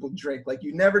people drink. Like,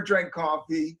 you never drank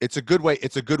coffee. It's a good way.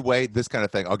 This kind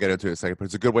of thing, I'll get into it in a second, but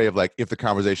it's a good way of like, if the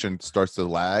conversation starts to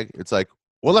lag, it's like,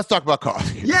 well, let's talk about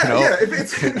coffee. Yeah, yeah.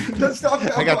 Let's talk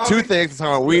about I got coffee. 2 things. Let's talk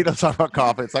about weed. Let's talk about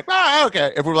coffee. It's like,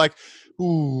 okay. If we're like,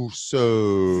 ooh,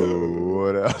 so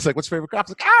what else? Like, what's your favorite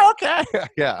coffee? It's like, okay.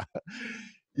 Yeah.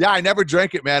 Yeah, I never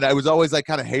drank it, man. I was always like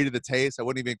kind of hated the taste. I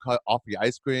wouldn't even cut off the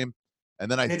ice cream. And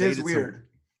then I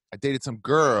dated some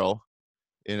girl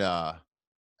and I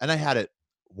had it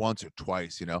once or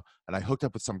twice, you know, and I hooked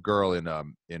up with some girl in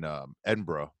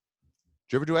Edinburgh.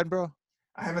 Did you ever do Edinburgh?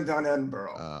 I haven't done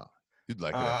Edinburgh. You'd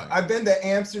like it, I think. I've been to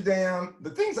Amsterdam.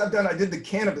 The things I've done, I did the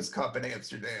Cannabis Cup in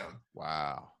Amsterdam.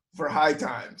 Wow. For High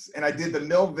Times, and I did the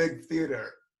Milvig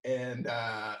Theater, and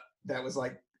that was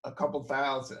like a couple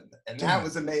thousand, and that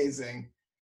was amazing.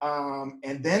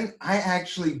 And then I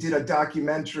actually did a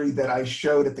documentary that I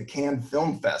showed at the Cannes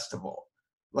Film Festival,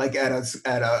 like at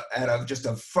a just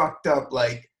a fucked up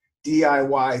like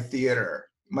DIY theater.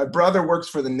 My brother works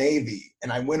for the Navy,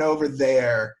 and I went over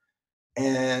there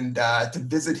and to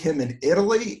visit him in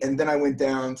Italy, and then I went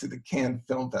down to the Cannes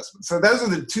Film Festival. So those are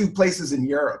the two places in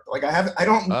Europe. Like I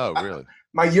don't. Oh, really?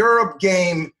 My Europe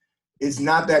game is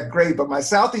not that great, but my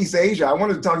Southeast Asia, I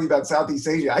wanted to talk to you about Southeast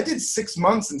Asia. I did 6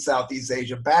 months in Southeast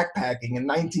Asia backpacking in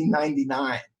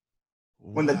 1999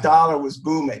 when the dollar was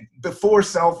booming, before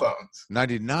cell phones.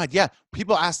 99, yeah.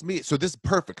 People ask me, so this is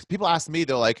perfect, 'cause people ask me,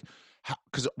 they're like,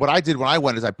 because what I did when I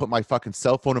went is I put my fucking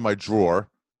cell phone in my drawer,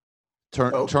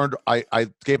 I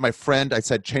gave my friend, I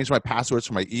said, change my passwords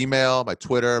for my email, my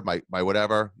Twitter, my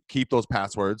whatever, keep those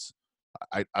passwords.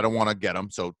 I don't want to get them,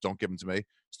 so don't give them to me.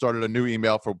 Started a new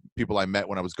email for people I met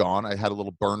when I was gone. I had a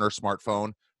little burner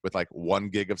smartphone with like 1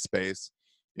 gig of space,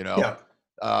 you know?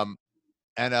 Yeah.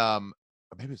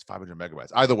 Maybe it's 500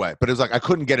 megabytes. Either way, but it was like I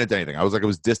couldn't get into anything. I was like, it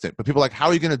was distant. But people were like, how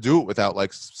are you going to do it without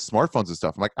like smartphones and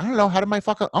stuff? I'm like, I don't know. How did my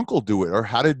fucking uncle do it? Or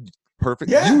how did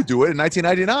you do it in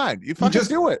 1999? You fucking just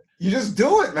do it. You just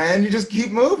do it, man. You just keep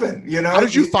moving, you know? How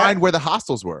did you find where the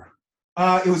hostels were?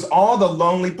 It was all The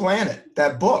Lonely Planet,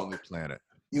 that book. Lonely Planet.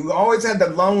 You always had The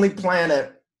Lonely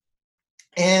Planet.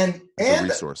 And a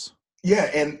resource.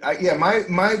 Yeah, and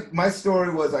my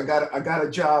story was I got a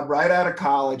job right out of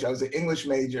college. I was an English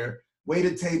major,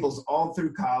 waited tables all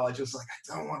through college. I was like,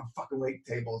 I don't want to fucking wait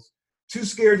tables. Too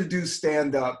scared to do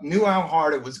stand up. Knew how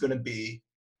hard it was going to be,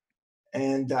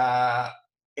 and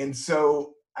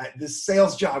so this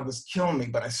sales job was killing me.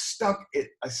 But I stuck it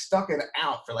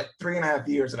out for like 3.5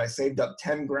 years, and I saved up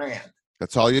 10 grand.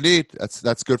 That's all you need.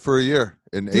 That's good for a year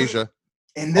in Asia.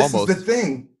 And this is the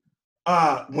thing.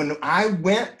 When I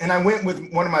went with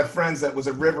one of my friends that was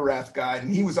a river raft guide,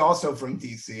 and he was also from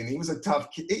DC, and he was a tough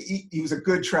kid. He was a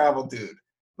good travel dude.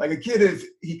 Like a kid, if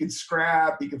he could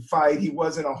scrap, he could fight. He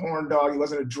wasn't a horn dog. He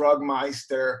wasn't a drug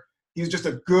meister. He was just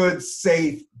a good,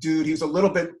 safe dude. He was a little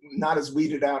bit not as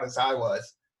weeded out as I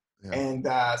was. Yeah. And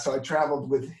so I traveled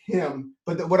with him.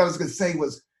 But what I was going to say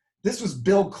was, this was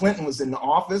Bill Clinton was in the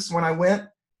office when I went,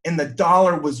 and the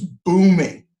dollar was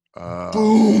booming.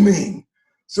 Booming.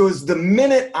 So as the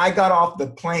minute I got off the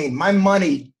plane, my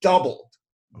money doubled.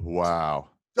 Wow.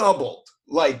 Doubled,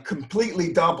 like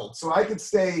completely doubled. So I could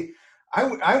stay.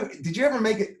 Did you ever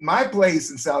make it? My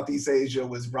place in Southeast Asia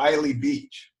was Riley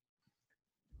Beach,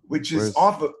 which is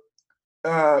off of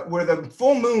where the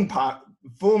full moon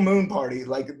party.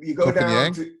 Like you go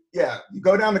down to you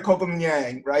go down to Koh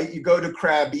Phangan, right? You go to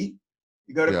Krabi,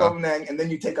 you go to Koh Phangan, and then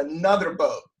you take another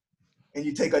boat. And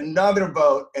you take another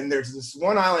boat, and there's this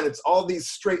one island. It's all these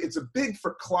straight. It's a big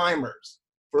for climbers,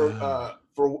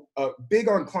 big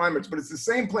on climbers. But it's the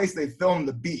same place they filmed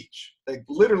The Beach, like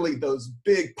literally those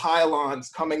big pylons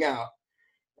coming out.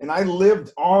 And I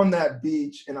lived on that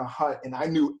beach in a hut, and I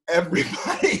knew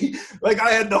everybody. Like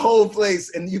I had the whole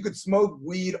place, and you could smoke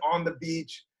weed on the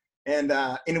beach, and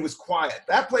it was quiet.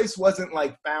 That place wasn't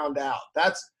like found out.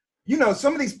 That's. You know,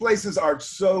 some of these places are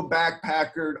so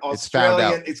backpackered,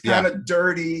 Australian, it's kind of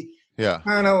dirty. Yeah.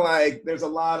 Kind of like there's a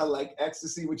lot of like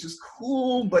ecstasy, which is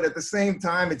cool, but at the same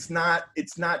time, it's not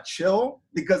chill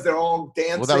because they're all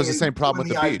dancing. Well, that was the same problem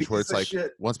with the beach, where it's like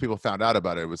once people found out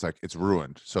about it, it was like it's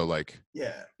ruined. So like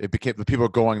it became the people are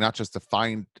going not just to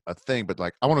find a thing, but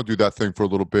like I want to do that thing for a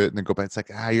little bit and then go back. It's like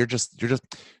you're just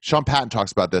Sean Patton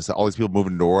talks about this, all these people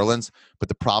moving to New Orleans, but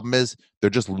the problem is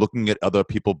they're just looking at other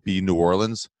people be New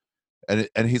Orleans. And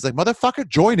he's like, motherfucker,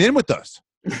 join in with us.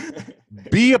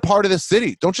 Be a part of the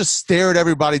city. Don't just stare at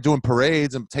everybody doing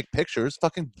parades and take pictures.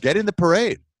 Fucking get in the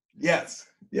parade. Yes.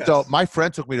 So my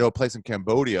friend took me to a place in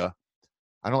Cambodia.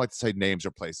 I don't like to say names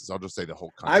or places. I'll just say the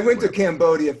whole country. I went to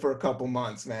Cambodia for a couple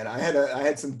months, man. I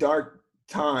had some dark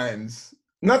times.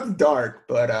 Not dark,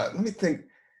 but let me think.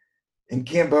 In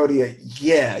Cambodia,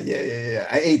 yeah.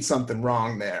 I ate something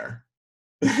wrong there.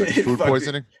 Food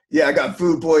poisoning? Yeah, I got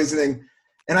food poisoning.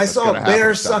 And I saw a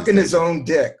bear sucking his own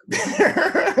dick.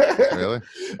 Really?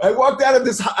 I walked out of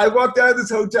this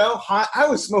hotel. I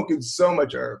was smoking so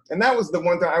much herb. And that was the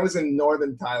one time I was in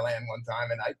northern Thailand one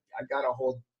time, and I got a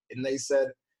hold, and they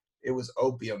said it was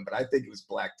opium, but I think it was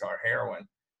black tar heroin.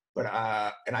 But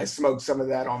and I smoked some of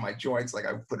that on my joints, like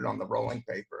I put it on the rolling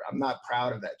paper. I'm not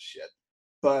proud of that shit.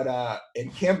 But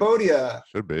in Cambodia,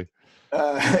 Should be.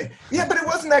 yeah, but it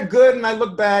wasn't that good. And I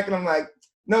look back and I'm like,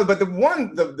 no, but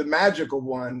the magical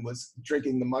one was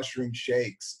drinking the mushroom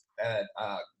shakes at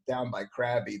down by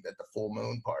Krabby at the full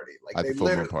moon party. Like At the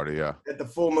full moon party, yeah. At the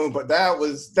full moon, but that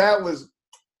was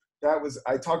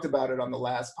I talked about it on the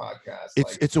last podcast.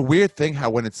 It's a weird thing how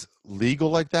when it's legal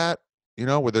like that, you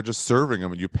know, where they're just serving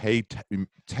them and you pay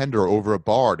tender over a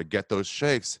bar to get those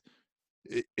shakes.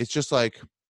 It's just like,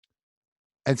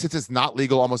 and since it's not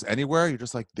legal almost anywhere, you're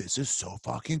just like, this is so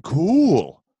fucking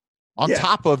cool. On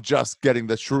top of just getting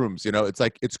the shrooms, you know, it's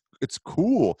like it's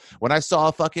cool. When I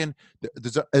saw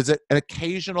there's an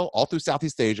occasional all through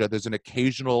Southeast Asia, there's an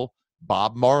occasional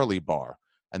Bob Marley bar,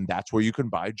 and that's where you can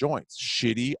buy joints,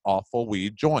 shitty, awful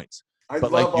weed joints. I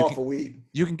love awful weed.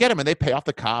 You can get them, and they pay off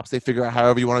the cops. They figure out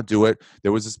however you want to do it.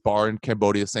 There was this bar in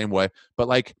Cambodia, same way,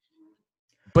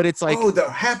 but it's like, oh,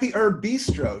 the Happy Herb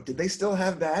Bistro. Did they still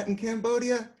have that in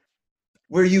Cambodia?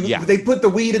 Where they put the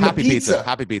weed in happy the pizza.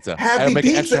 Happy pizza. Happy make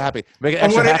pizza. It extra happy. Make it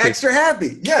extra happy. Extra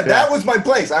happy. Yeah, that was my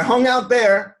place. I hung out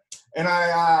there, and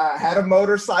I had a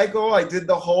motorcycle. I did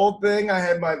the whole thing. I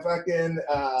had my fucking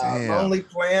Lonely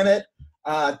Planet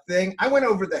thing. I went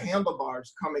over the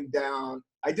handlebars coming down.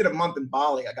 I did a month in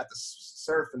Bali. I got to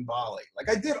surf in Bali. Like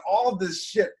I did all this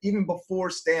shit even before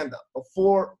stand-up.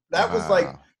 Before that was like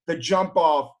the jump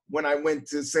off when I went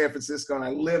to San Francisco and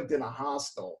I lived in a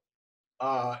hostel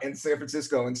in San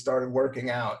Francisco and started working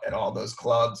out at all those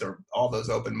clubs or all those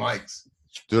open mics.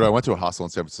 Dude, I went to a hostel in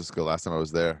San Francisco last time I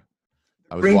was there.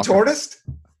 Green Tortoise?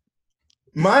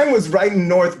 Mine was right in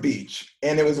North Beach,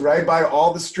 and it was right by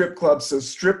all the strip clubs. So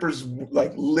strippers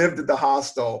like lived at the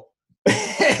hostel.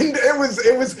 And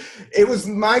it was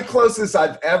my closest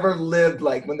I've ever lived.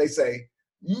 Like when they say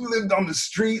you lived on the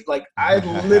street, like I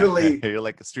literally you're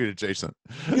like a street adjacent.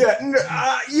 Yeah,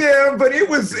 but it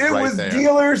was there.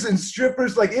 Dealers and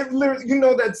strippers. Like it literally, you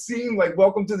know that scene like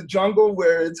Welcome to the Jungle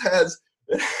where it has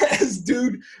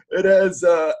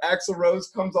Axl Rose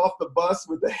comes off the bus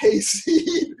with the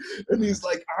hayseed and he's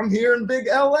like, I'm here in big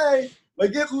LA.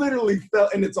 Like it literally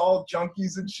felt, and it's all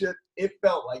junkies and shit. It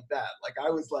felt like that. Like I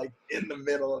was like in the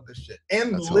middle of the shit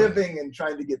and living and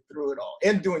trying to get through it all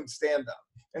and doing stand up.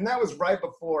 And that was right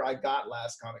before I got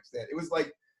Last Comic Stand. It was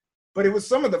like, but it was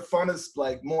some of the funnest,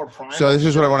 like more primal. So this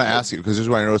is what I want to ask you, because this is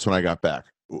what I noticed when I got back.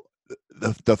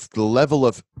 The level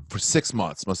of, for 6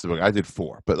 months, must have been, I did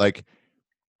 4, but like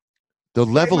the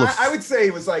level of, I would say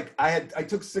it was like, I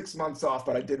took 6 months off,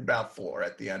 but I did about 4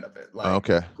 at the end of it. Like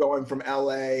going from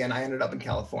LA and I ended up in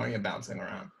California bouncing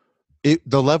around.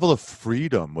 The level of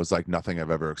freedom was like nothing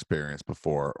I've ever experienced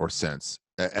before or since.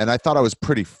 And I thought I was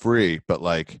pretty free, but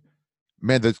like,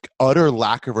 man, the utter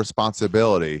lack of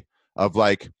responsibility of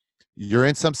like, you're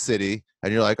in some city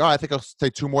and you're like, oh, I think I'll stay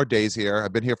 2 more days here.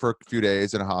 I've been here for a few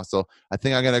days in a hostel. I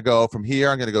think I'm going to go from here.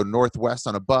 I'm going to go northwest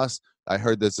on a bus. I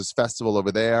heard there's this festival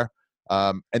over there.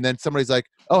 And then somebody's like,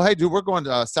 oh, hey, dude, we're going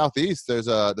southeast. There's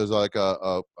like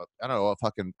a I don't know, a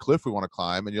fucking cliff we want to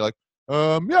climb. And you're like,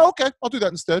 yeah, okay, I'll do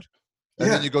that instead. And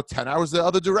then you go 10 hours the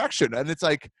other direction. And it's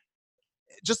like,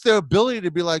 just the ability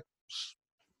to be like,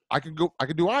 I can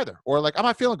do either. Or like, I'm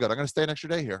not feeling good. I'm going to stay an extra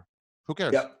day here. Who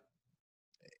cares? Yep.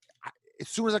 As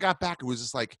soon as I got back, it was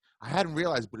just like, I hadn't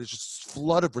realized, but it's just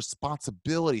flood of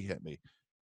responsibility hit me.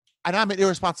 And I'm an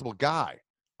irresponsible guy.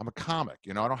 I'm a comic,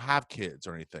 you know, I don't have kids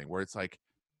or anything where it's like,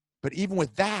 but even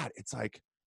with that, it's like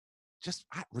just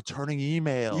returning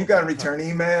emails. You got to return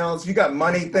emails. You got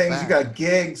money things. You got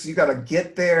gigs. You got to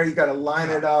get there. You got to line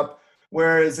it up.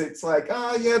 Whereas it's like,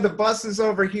 oh yeah, the bus is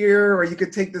over here, or you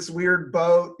could take this weird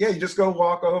boat. Yeah, you just go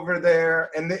walk over there,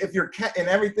 and if you're and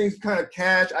everything's kind of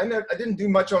cash. I didn't do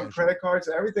much on credit cards.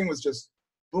 So everything was just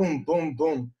boom, boom,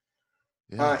 boom.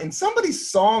 Yeah. And somebody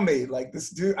saw me, like this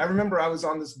dude. I remember I was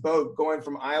on this boat going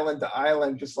from island to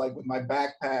island, just like with my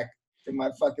backpack in my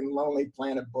fucking Lonely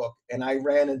Planet book, and I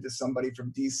ran into somebody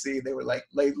from DC. They were like,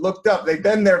 they looked up. They'd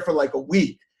been there for like a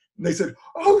week. And they said,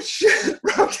 oh shit,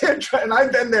 and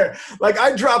I've been there. Like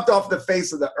I dropped off the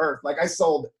face of the earth. Like I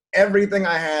sold everything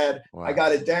I had. Wow. I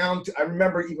got it down to, I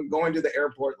remember even going to the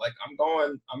airport, like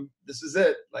this is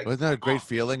it. Like, wasn't that a great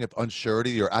feeling of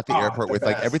unsurety? You're at the airport with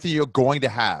best. Like everything you're going to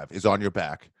have is on your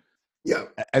back. Yeah.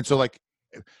 And so like,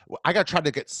 I got tried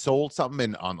to get sold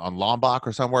something on Lombok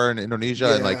or somewhere in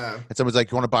Indonesia, and someone's like,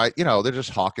 "You want to buy?" You know, they're just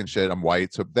hawking shit. I'm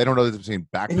white, so they don't know the difference between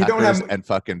backpackers and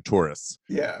fucking tourists.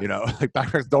 Yeah, you know, like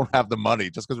backpackers don't have the money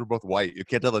just because we're both white. You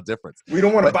can't tell the difference. We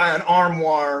don't want to buy an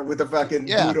armoire with a fucking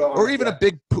Buddha or even a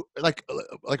big like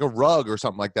a rug or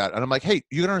something like that. And I'm like, hey,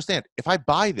 you gotta understand, if I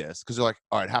buy this, because they're like,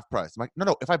 all right, half price. I'm like,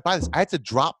 no, if I buy this, I had to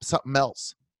drop something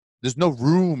else. There's no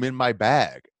room in my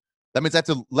bag. That means I have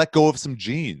to let go of some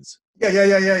jeans. Yeah.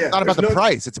 It's not about the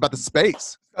price. It's about the space.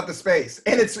 It's about the space,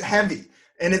 and it's heavy,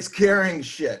 and it's carrying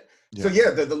shit. Yeah. So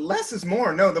yeah, the less is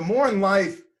more. No, the more in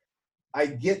life I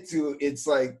get to, it's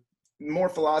like more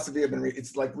philosophy.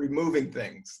 It's like removing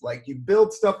things. Like you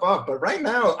build stuff up, but right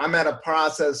now I'm at a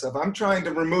process of I'm trying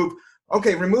to remove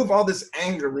all this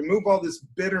anger, remove all this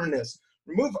bitterness,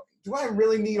 do I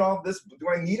really need all this? Do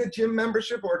I need a gym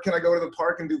membership, or can I go to the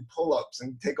park and do pull-ups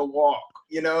and take a walk?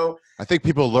 You know, I think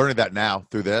people are learning that now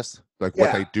through this, like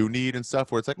what they do need and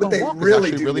stuff, where it's like, what they walk really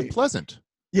is actually really pleasant.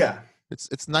 Yeah.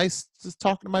 It's nice just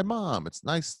talking to my mom. It's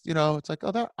nice, it's like,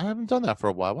 oh, I haven't done that for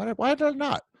a while. Why did I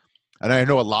not? And I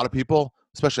know a lot of people,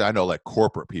 especially I know like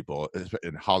corporate people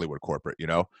in Hollywood corporate,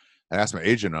 I asked my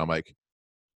agent, and I'm like,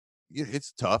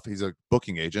 it's tough. He's a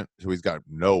booking agent, so he's got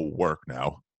no work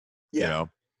now. Yeah.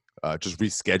 Just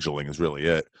rescheduling is really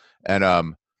it.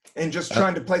 And just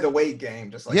trying to play the weight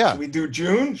game. Just like, should we do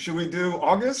June? Should we do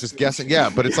August? Just guessing. Yeah.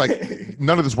 But it's like,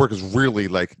 none of this work is really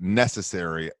like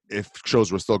necessary if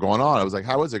shows were still going on. I was like,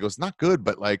 how is it? He goes, not good,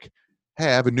 but like, hey,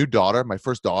 I have a new daughter, my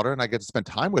first daughter, and I get to spend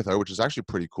time with her, which is actually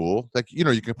pretty cool. Like, you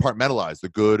can compartmentalize the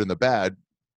good and the bad.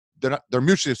 They're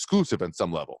mutually exclusive in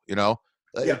some level, Yeah.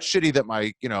 It's shitty that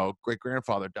my, great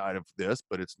grandfather died of this,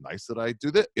 but it's nice that I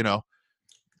do that, They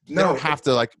don't have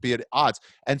to like be at odds.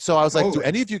 And so I was like, do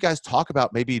any of you guys talk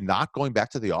about maybe not going back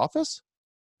to the office?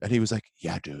 And he was like,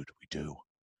 yeah, dude, we do.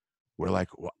 We're like,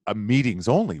 meetings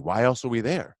only. Why else are we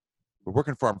there? We're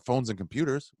working for our phones and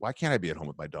computers. Why can't I be at home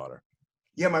with my daughter?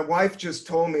 Yeah, my wife just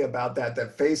told me about that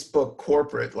Facebook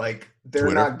corporate, like they're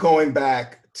Twitter. Not going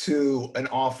back to an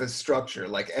office structure.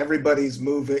 Like everybody's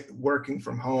working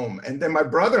from home. And then my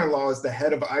brother-in-law is the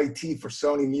head of IT for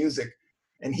Sony Music,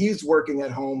 and he's working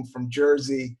at home from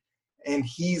Jersey. And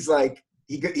he's like,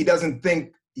 he doesn't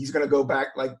think he's going to go back.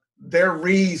 Like they're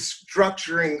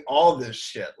restructuring all this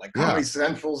shit, like Comedy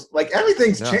Central's, like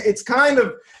everything's changed. It's kind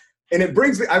of, and it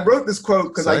brings me, I wrote this quote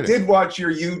because I did watch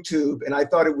your YouTube and I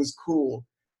thought it was cool.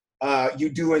 You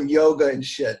doing yoga and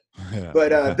shit. Yeah.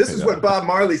 But this is what Bob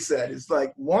Marley said. It's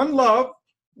like, one love,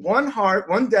 one heart,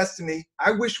 one destiny.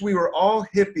 I wish we were all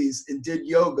hippies and did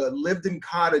yoga, lived in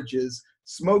cottages,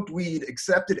 smoked weed,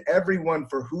 accepted everyone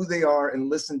for who they are, and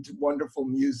listened to wonderful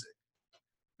music.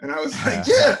 And I was like,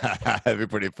 yeah. That'd be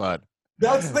pretty fun.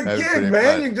 That's the gig,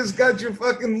 man. Fun. You just got your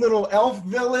fucking little elf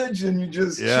village and you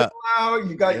just chill out.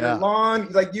 You got your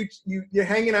lawn. Like you're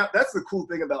hanging out. That's the cool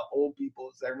thing about old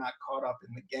people is they're not caught up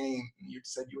in the game. And you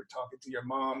said you were talking to your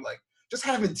mom, like just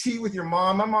having tea with your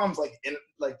mom. My mom's like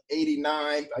 89.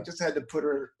 I just had to put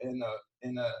her in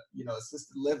a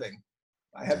assisted living.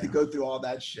 I had to go through all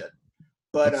that shit.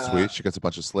 But that's sweet. She gets a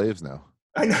bunch of slaves now.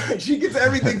 I know she gets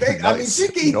everything. Nice. I mean, she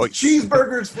can eat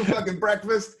cheeseburgers for fucking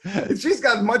breakfast. She's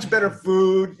got much better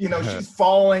food. She's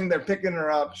falling. They're picking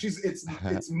her up.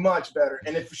 It's much better.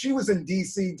 And if she was in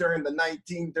DC during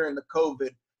the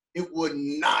COVID, it would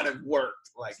not have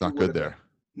worked. Like it's not good there.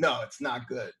 No, it's not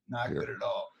good. Not good at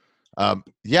all.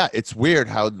 Yeah, it's weird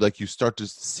how like you start to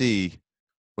see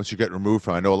once you get removed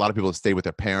from. I know a lot of people that stay with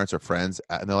their parents or friends,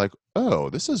 and they're like, "Oh,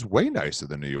 this is way nicer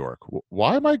than New York.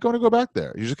 Why am I going to go back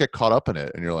there?" You just get caught up in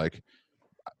it, and you're like,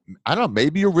 "I don't know.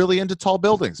 Maybe you're really into tall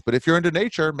buildings, but if you're into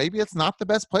nature, maybe it's not the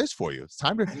best place for you. It's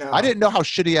time to." I didn't know how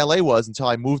shitty LA was until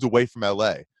I moved away from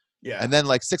LA. Yeah. And then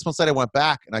like 6 months later, I went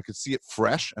back, and I could see it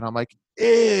fresh, and I'm like,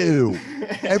 "Ew,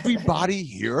 everybody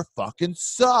here fucking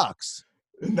sucks."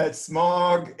 And that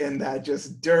smog and that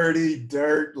just dirty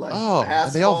dirt, like asphalt.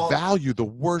 And they all value the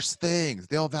worst things.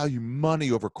 They all value money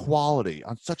over quality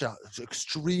on such an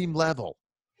extreme level.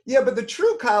 Yeah, but the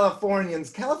true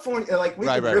Californians, like we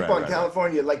can rip on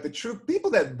California, like the true people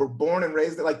that were born and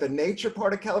raised, like the nature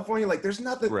part of California, like there's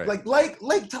nothing like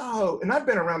Lake Tahoe, and I've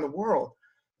been around the world.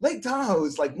 Lake Tahoe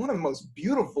is like one of the most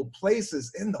beautiful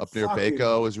places in the up near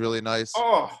Baco is really nice.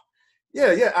 Oh.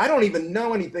 Yeah. I don't even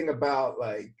know anything about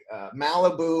like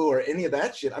Malibu or any of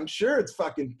that shit. I'm sure it's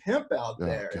fucking pimp out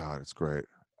there. Oh God, it's great.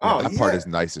 Yeah, that part is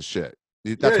nice as shit.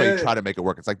 That's why you try to make it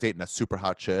work. It's like dating a super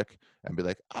hot chick and be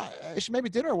like, she made me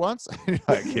dinner once. And you're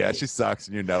like, yeah, she sucks,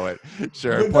 and you know it.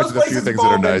 Sure, points to a few things that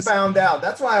are nice. Found out.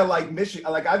 That's why I like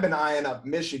Michigan. Like I've been eyeing up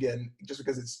Michigan just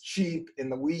because it's cheap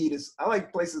and the weed is. I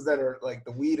like places that are like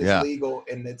the weed is legal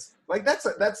and it's like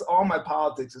that's all my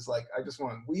politics is like. I just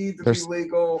want weed to be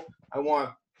legal.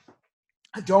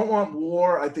 I don't want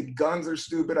war. I think guns are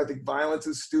stupid. I think violence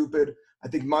is stupid. I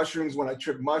think mushrooms, when I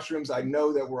trip mushrooms, I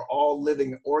know that we're all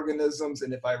living organisms.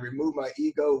 And if I remove my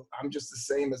ego, I'm just the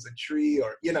same as a tree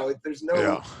or, there's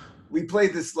no, we play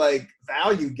this like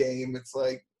value game. It's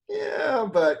like,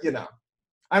 but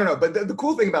I don't know. But the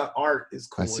cool thing about art is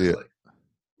cool. I see it.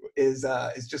 Is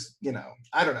just,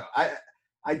 I don't know.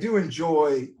 I do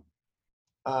enjoy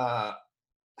uh,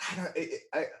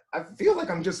 I feel like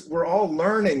we're all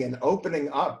learning and opening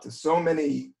up to so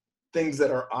many things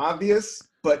that are obvious,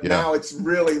 but now it's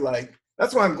really like,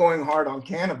 that's why I'm going hard on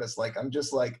cannabis. Like, I'm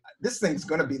just like, this thing's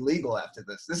going to be legal after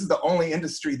this. This is the only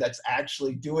industry that's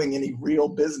actually doing any real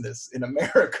business in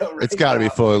America right It's got to now. be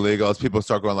fully legal. As people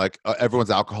start going like,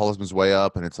 everyone's alcoholism is way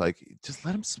up, and it's like, just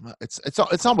let them smoke.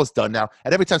 It's almost done now.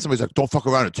 And every time somebody's like, don't fuck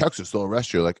around in Texas, they'll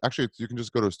arrest you. Like, actually, you can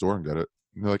just go to a store and get it.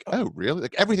 And they're like, oh, really?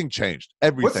 Like, everything changed.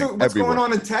 Everything. What's going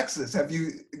on in Texas? Have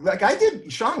you, like,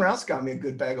 Sean Rouse got me a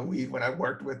good bag of weed when I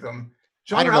worked with him.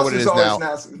 I don't know what it is now.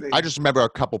 I just remember a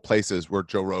couple places where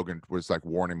Joe Rogan was like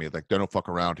warning me, like, don't fuck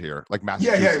around here, like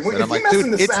Massachusetts. Yeah. Well, and I'm like,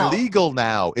 dude, it's legal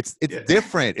now. It's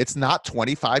different. It's not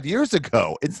 25 years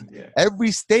ago. It's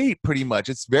every state pretty much.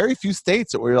 It's very few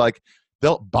states where you're like,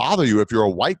 they'll bother you if you're a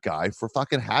white guy for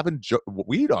fucking having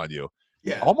weed on you.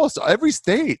 Yeah. Almost every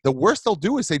state. The worst they'll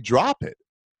do is say drop it.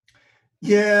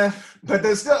 Yeah, but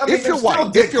there's still. I mean, if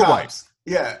you're white.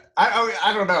 Yeah,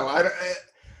 I don't know.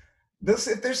 There's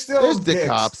dick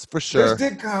cops for sure.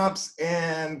 There's dick cops,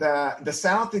 and the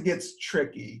South it gets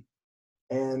tricky,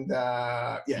 and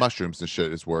mushrooms and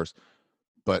shit is worse.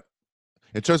 But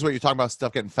in terms of what you're talking about,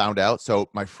 stuff getting found out. So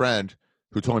my friend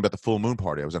who told me about the full moon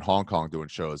party, I was in Hong Kong doing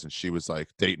shows, and she was like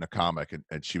dating a comic,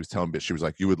 and she was telling me, she was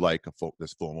like, you would like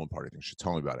this full moon party thing. She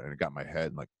told me about it, and it got in my head.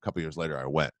 And like a couple of years later, I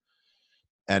went,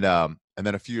 and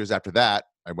then a few years after that,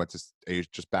 I went to Asia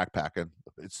just backpacking.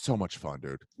 It's so much fun,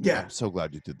 dude. Yeah, I'm so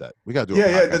glad you did that. We gotta do.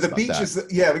 The beaches.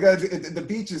 That. Yeah, we gotta. The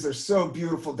beaches are so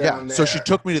beautiful down there. So she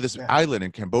took me to this island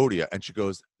in Cambodia, and she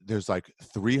goes, "There's like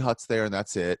 3 huts there, and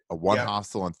that's it. One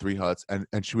hostel and 3 huts." And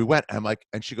we went. And I'm like,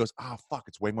 and she goes, "Oh fuck,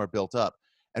 it's way more built up."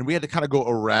 And we had to kind of go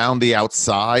around the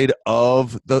outside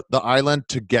of the island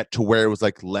to get to where it was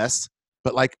like less,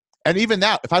 but like. And even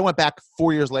now, if I went back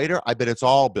 4 years later, I bet it's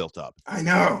all built up. I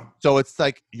know. So it's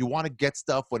like you want to get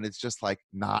stuff when it's just like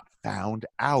not found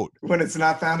out. When it's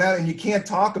not found out, and you can't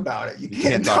talk about it. You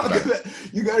can't talk about it.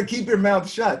 You got to keep your mouth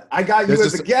shut. I got you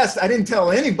as a guest. I didn't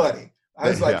tell anybody. I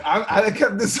was like, I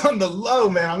kept this on the low,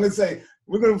 man. I'm gonna say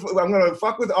I'm gonna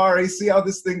fuck with Ari, see how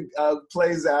this thing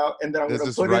plays out, and then I'm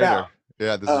gonna put it out.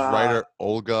 Yeah, this is writer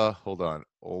Olga. Hold on,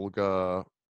 Olga,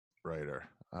 writer.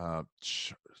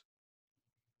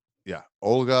 Yeah,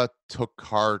 Olga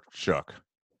Tokarczuk,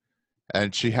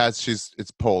 and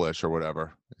it's Polish or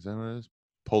whatever. Is that what it is?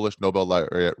 Polish Nobel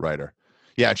laureate writer.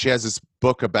 Yeah, she has this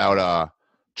book about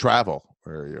travel.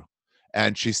 Where are you?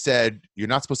 And she said, you're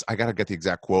not supposed to, I gotta get the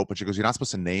exact quote, but she goes, you're not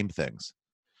supposed to name things.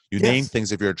 You name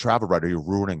things if you're a travel writer, you're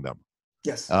ruining them.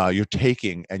 Yes. You're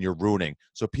taking and you're ruining.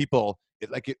 So people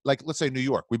like let's say New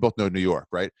York. We both know New York,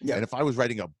 right? Yeah. And if I was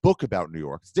writing a book about New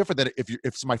York, it's different than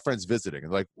if my friend's visiting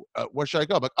and like, where should I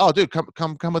go? I'm like, oh, dude,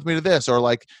 come with me to this, or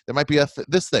like there might be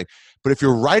this thing. But if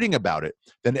you're writing about it,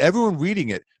 then everyone reading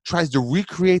it tries to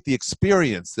recreate the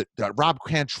experience that Rob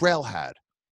Cantrell had.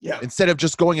 Yeah. Instead of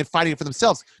just going and fighting it for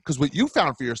themselves. Because what you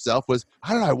found for yourself was, I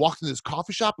don't know, I walked into this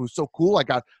coffee shop. It was so cool. I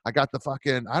got the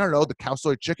fucking, I don't know, the cow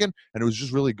soy chicken, and it was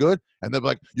just really good. And they're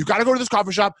like, you got to go to this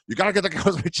coffee shop. You got to get the cow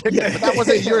soy chicken. Yeah. But that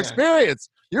wasn't your experience.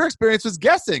 Your experience was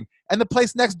guessing. And the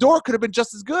place next door could have been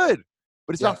just as good.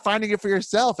 But it's about finding it for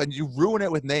yourself, and you ruin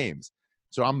it with names.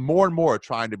 So I'm more and more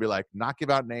trying to be like, not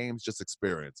give out names, just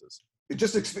experiences.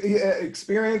 Just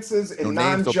experiences and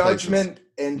non-judgment,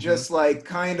 and just like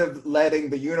kind of letting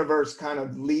the universe kind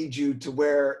of lead you to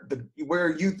where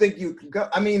you think you can go.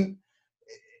 I mean,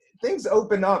 things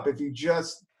open up if you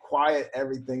just quiet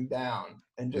everything down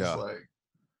and just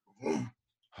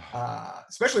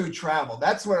especially with travel.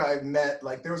 That's where I met,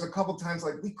 like, there was a couple times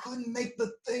like we couldn't make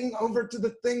the thing over to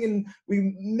the thing and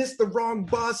we missed the wrong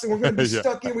bus and we're going to be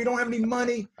stuck here. We don't have any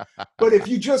money. But if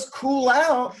you just cool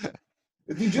out,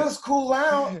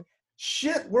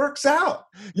 shit works out.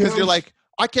 Because you're like,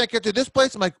 I can't get to this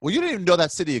place. I'm like, well, you didn't even know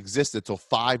that city existed until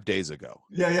 5 days ago.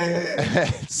 Yeah.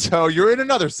 So you're in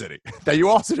another city that you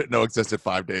also didn't know existed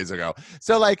 5 days ago.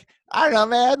 So like, I don't know,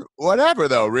 man, whatever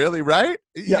though, really, right?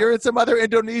 Yeah. You're in some other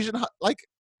Indonesian like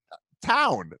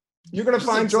town. You're going to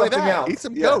find something else. Eat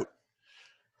some goat.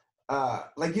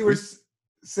 Like you were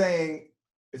saying,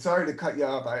 sorry to cut you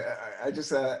off. I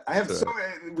just I have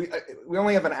we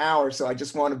only have an hour, so I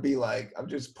just want to be like, I'm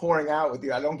just pouring out with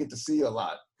you. I don't get to see you a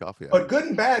lot. Coffee. But good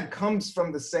and bad comes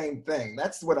from the same thing.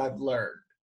 That's what I've learned.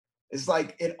 It's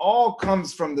like it all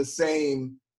comes from the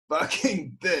same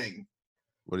fucking thing.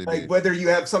 What do you mean? Like whether you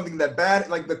have something that bad,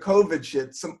 like the COVID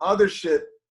shit, some other shit.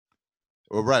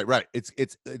 Well, right.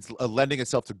 It's lending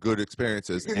itself to good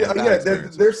experiences.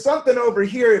 There's something over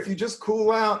here. If you just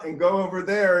cool out and go over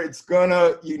there, it's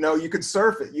gonna, you could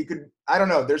surf it. You could, I don't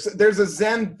know. There's a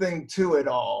Zen thing to it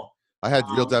all. I had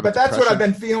real depresssion. But that's what I've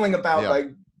been feeling about, Yeah. like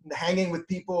hanging with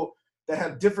people that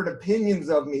have different opinions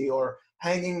of me, or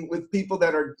hanging with people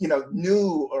that are, you know,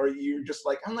 new, or you're just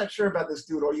like, I'm not sure about this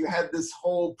dude, or you had this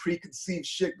whole preconceived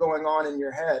shit going on in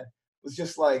your head. It was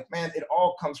just like, man, it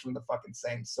all comes from the fucking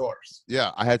same source.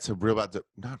 Yeah, I had some real bad,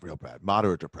 not real bad,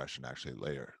 moderate depression actually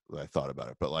later that I thought about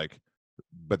it,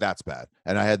 but that's bad.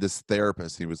 And I had this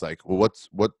therapist. He was like, well,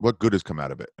 what good has come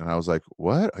out of it? And I was like,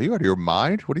 what? Are you out of your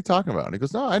mind? What are you talking about? And he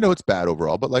goes, no, I know it's bad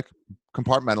overall, but like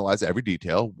compartmentalize every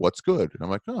detail. What's good? And I'm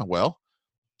like, oh, well,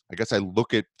 I guess I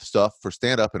look at stuff for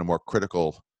stand up with a more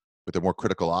critical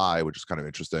eye, which is kind of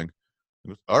interesting. He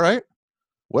goes, all right,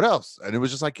 what else? And it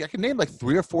was just like, I can name like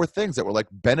 3 or 4 things that were like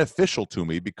beneficial to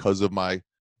me because of my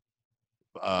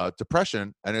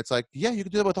depression. And it's like, yeah, you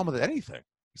can do that with almost anything.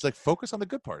 It's like, focus on the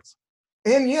good parts.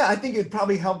 And yeah, I think it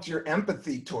probably helped your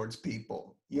empathy towards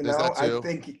people. You know, I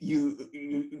think you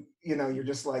know, you're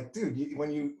just like, dude,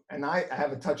 I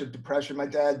have a touch of depression. My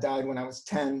dad died when I was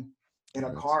 10 in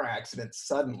a car accident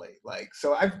suddenly. Like,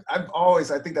 so I've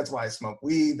always, I think that's why I smoke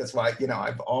weed. That's why, you know,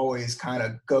 I've always kind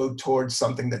of go towards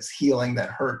something that's healing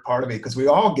that hurt part of me, because we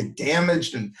all get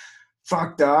damaged and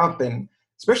fucked up. And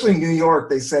especially in New York,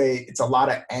 they say it's a lot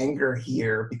of anger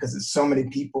here because there's so many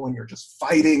people and you're just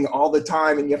fighting all the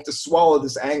time and you have to swallow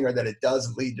this anger, that it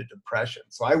does lead to depression.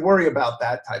 So I worry about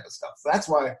that type of stuff. So that's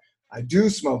why I do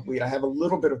smoke weed. I have a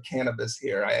little bit of cannabis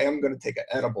here. I am going to take an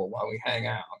edible while we hang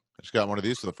out. I just got one of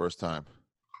these for the first time.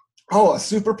 Oh, a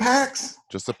Super PAX?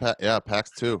 Just a pack. Yeah, PAX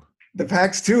 2. The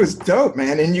PAX 2 is dope,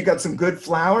 man. And you got some good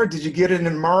flour. Did you get it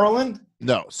in Maryland?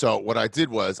 No. So what I did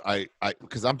was I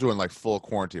because I'm doing like full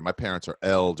quarantine. My parents are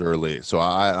elderly, so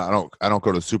I don't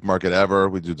go to the supermarket ever.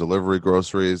 We do delivery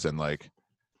groceries, and like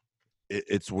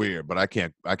it's weird, but I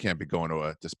can't be going to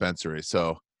a dispensary.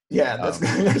 So yeah,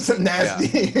 that's some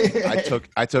nasty. Yeah.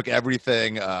 I took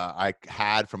everything I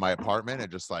had from my apartment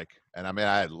and just like, and I mean,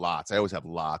 I had lots. I always have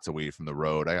lots of weed from the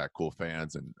road. I got cool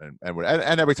fans, and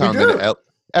every time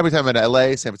I'm in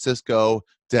LA, San Francisco,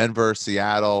 Denver,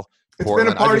 Seattle, Portland,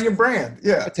 been a part of your brand.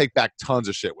 Yeah, I take back tons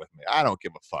of shit with me. I don't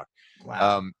give a fuck.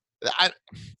 Wow.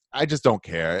 I just don't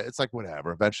care. It's like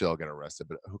whatever. Eventually, I'll get arrested,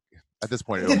 but at this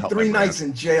point, I did 3 nights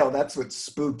in jail. That's what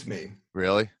spooked me.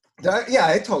 Really? Yeah,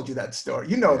 I told you that story.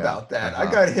 You know about that.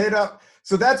 I got hit up.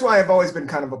 So that's why I've always been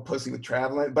kind of a pussy with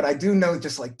traveling. But I do know,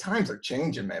 just like, times are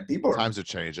changing, man. Times are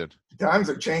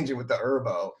changing with the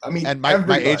Herbo. I mean, and my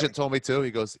agent told me too. He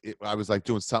goes, I was like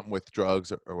doing something with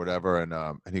drugs or whatever,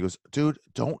 and he goes, dude,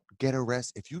 don't get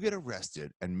arrested. If you get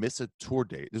arrested and miss a tour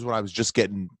date, this is when I was just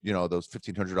getting, you know, those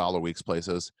 $1,500 weeks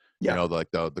places. Yeah. You know,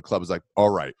 like the club is like, all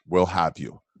right, we'll have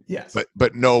you. Yes.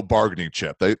 But no bargaining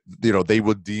chip. They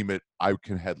would deem it I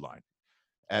can headline.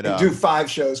 And do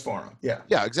 5 shows for him. Yeah.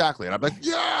 Yeah, exactly. And I'm like,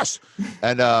 yes.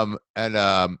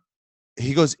 and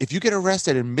he goes, if you get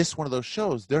arrested and miss one of those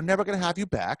shows, they're never going to have you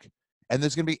back. And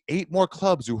there's going to be 8 more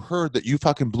clubs who heard that you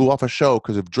fucking blew off a show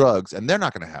because of drugs, and they're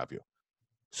not going to have you.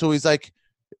 So he's like,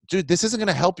 dude, this isn't going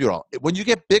to help you at all. When you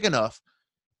get big enough,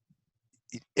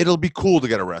 it'll be cool to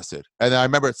get arrested. And I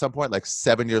remember at some point, like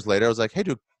 7 years later, I was like, hey,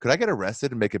 dude, could I get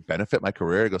arrested and make it benefit my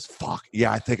career? He goes, fuck.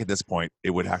 Yeah, I think at this point, it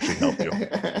would actually help you.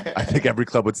 I think every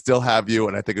club would still have you,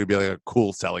 and I think it would be like a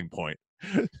cool selling point.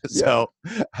 So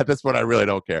at this point, I really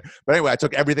don't care. But anyway, I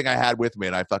took everything I had with me,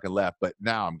 and I fucking left. But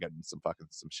now I'm getting some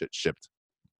shit shipped.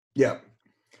 Yeah.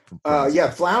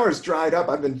 Flour's dried up.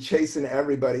 I've been chasing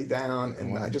everybody down,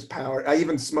 and I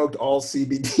even smoked all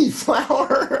CBD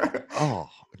flour. Oh,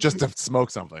 just to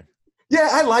smoke something. Yeah,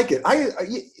 I like it.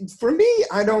 For me,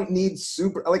 I don't need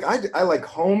super, like I like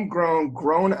homegrown,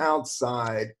 grown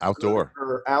outside. Outdoor.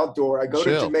 Or outdoor. I go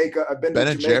to Jamaica. I've been Ben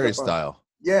to and Jamaica. Jerry style.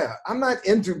 Yeah, I'm not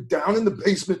into down in the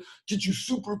basement, get you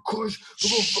super kush.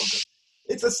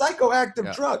 It's a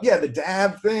psychoactive drug. Yeah, the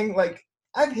dab thing, like,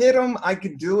 I've hit them. I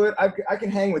can do it. I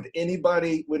can hang with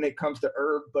anybody when it comes to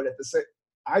herb, but at the same,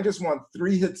 I just want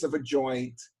 3 hits of a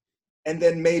joint, and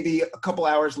then maybe a couple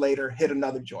hours later hit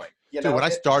another joint. You know, when I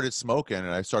started smoking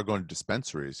and I started going to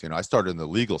dispensaries, you know, I started in the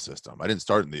legal system. I didn't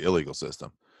start in the illegal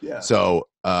system. Yeah. So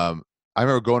I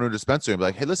remember going to a dispensary and be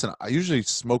like, hey, listen, I usually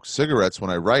smoke cigarettes when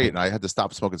I write, and I had to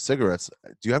stop smoking cigarettes.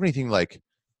 Do you have anything like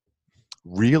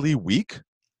really weak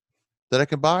that I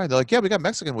can buy? They're like, yeah, we got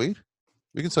Mexican weed.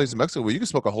 We can sell you some Mexican weed. You can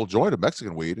smoke a whole joint of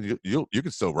Mexican weed, and you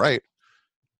can still write.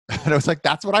 And I was like,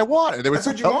 that's what I want. And that's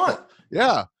what you want.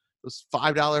 Yeah. Those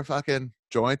 $5 fucking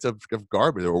joints of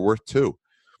garbage that were worth $2.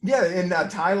 Yeah, in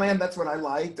Thailand, that's what I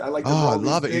liked. I like. I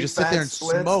love it. You just sit there and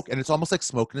smoke, and it's almost like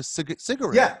smoking a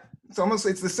cigarette. Yeah,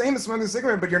 it's the same as smoking a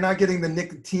cigarette, but you're not getting the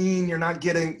nicotine. You're not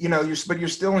getting, but you're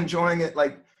still enjoying it.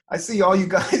 Like, I see all you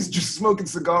guys just smoking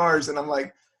cigars, and I'm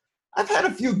like, I've had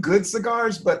a few good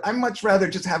cigars, but I much rather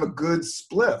just have a good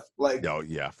spliff. Like, Oh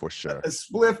yeah, for sure. a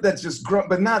spliff that's just grown,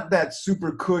 but not that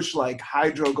super kush like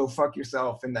hydro, go fuck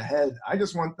yourself in the head. I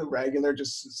just want the regular,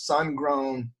 just sun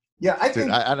grown. Yeah, I Dude,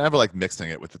 think I never like mixing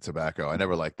it with the tobacco. I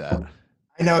never liked that.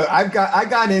 I know I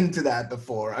got into that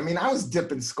before. I mean, I was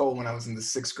dipping skull when I was in the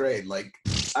 6th grade. Like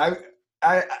I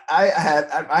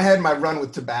I had my run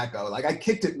with tobacco. Like I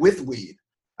kicked it with weed.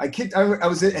 I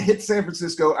hit San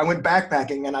Francisco. I went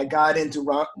backpacking and I got into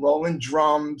rolling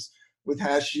drums with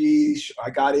hashish.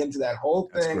 I got into that whole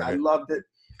thing. I loved it.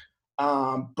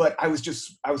 But I was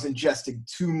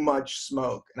ingesting too much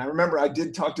smoke. And I remember I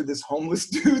did talk to this homeless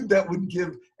dude that would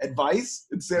give advice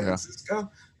in San Francisco.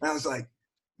 And I was like,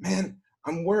 man,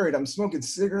 I'm worried. I'm smoking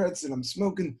cigarettes and I'm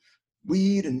smoking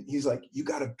weed. And he's like, you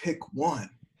got to pick one.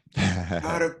 You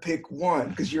got to pick one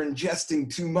because you're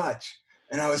ingesting too much.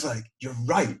 And I was like, you're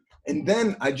right. And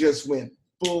then I just went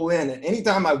full in. And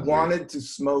anytime I wanted to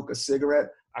smoke a cigarette,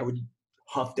 I would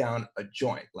huff down a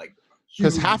joint. Like,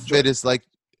 because half of it is like,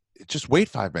 just wait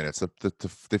 5 minutes.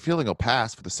 The feeling will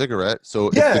pass for the cigarette. So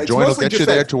if the joint will get you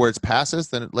there to where it passes,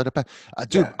 then let it pass.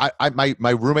 Dude, my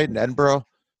roommate in Edinburgh,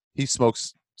 he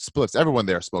smokes spliffs. Everyone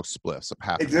there smokes spliffs.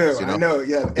 They do. You know? I know.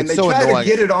 Yeah, and it's they so try annoying. to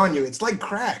get it on you. It's like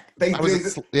crack. I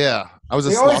was at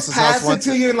They always pass it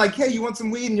to you and like, hey, you want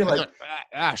some weed? And you're like,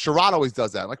 Sherrod always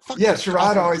does that. I'm like, fuck. Yeah,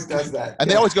 Sherrod always does that. And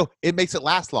they always go, it makes it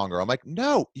last longer. I'm like,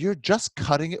 no, you're just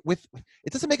cutting it with.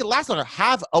 It doesn't make it last longer.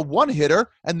 Have a one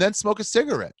hitter and then smoke a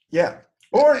cigarette. Yeah.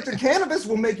 Or the cannabis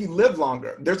will make you live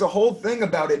longer. There's a whole thing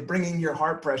about it bringing your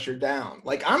heart pressure down.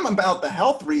 Like I'm about the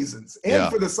health reasons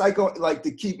and for the like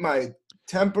to keep my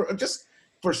temper, just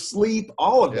for sleep,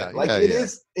 all of it. Like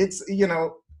it's, you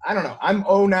know, I don't know. I'm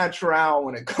au natural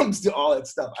when it comes to all that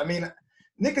stuff. I mean,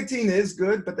 nicotine is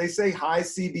good, but they say high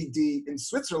CBD in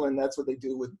Switzerland. That's what they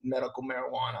do with medical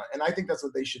marijuana. And I think that's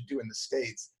what they should do in the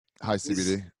States. High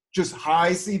CBD. Just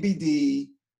high CBD,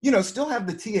 you know, still have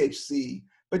the THC,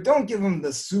 but don't give them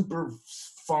the super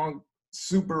funk,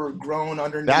 super grown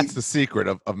underneath. That's the secret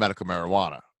of medical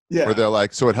marijuana. Yeah. Where they're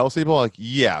like, so it helps people? Like,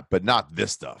 yeah, but not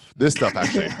this stuff. This stuff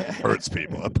actually hurts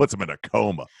people. It puts them in a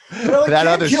coma. Well, that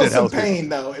other kill shit some helps pain,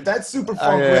 though. If that super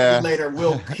funk regulator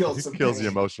will kill some kills pain. the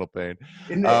emotional pain.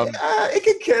 It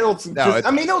can kill some.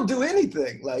 I mean, it'll do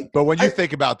anything. Like, but when you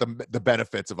think about the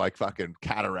benefits of like fucking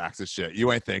cataracts and shit, you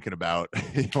ain't thinking about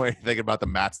the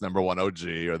Matt's number 1 OG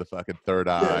or the fucking Third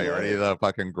Eye or any of the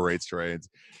fucking great strains.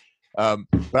 But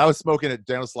I was smoking at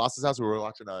Daniel Sloss's house. We were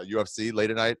watching UFC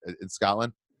late at night in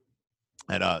Scotland.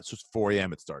 And it's just 4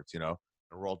 a.m. it starts, you know,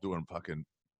 and we're all doing fucking,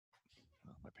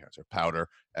 my parents are powder,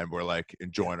 and we're like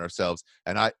enjoying ourselves.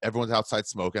 And everyone's outside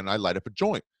smoking, and I light up a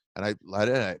joint, and I light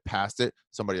it, and I passed it.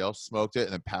 Somebody else smoked it,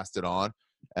 and then passed it on.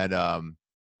 And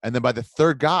then by the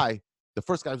third guy, the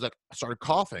first guy was like, I started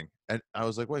coughing, and I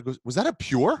was like, wait, was that a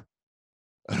pure?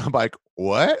 And I'm like,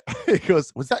 what? He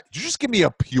goes, did you just give me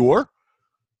a pure?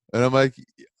 And I'm like,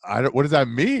 what does that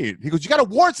mean? He goes, you got to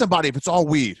warn somebody if it's all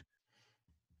weed.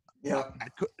 Yeah,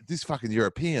 these fucking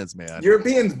Europeans, man.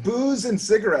 Europeans, booze and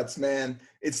cigarettes, man.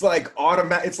 It's like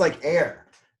automatic. It's like air.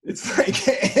 It's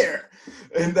like air.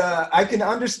 And I can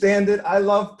understand it. I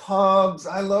love pubs.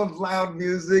 I love loud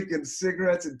music and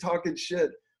cigarettes and talking shit.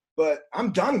 But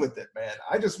I'm done with it, man.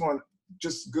 I just want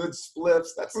just good spliffs.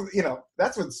 That's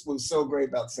what was so great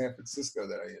about San Francisco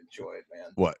that I enjoyed, man.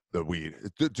 What? The weed,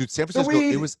 dude. San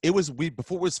Francisco. It was weed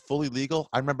before it was fully legal.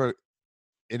 I remember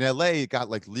in LA it got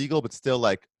like legal, but still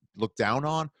like looked down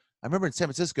on. I remember in San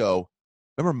Francisco,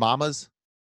 remember Mama's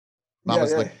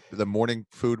like the morning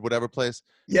food whatever place.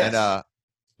 Yes. And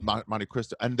Monte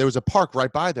Cristo, and there was a park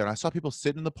right by there, and I saw people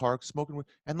sitting in the park smoking,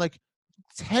 and like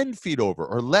 10 feet over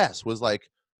or less was like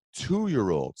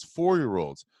 2-year-olds,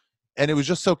 4-year-olds, and it was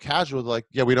just so casual. Like,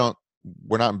 yeah, we're not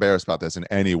embarrassed about this in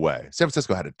any way. San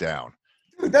Francisco had it down.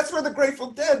 Dude, that's where the Grateful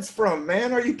Dead's from,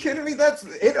 man. Are you kidding me?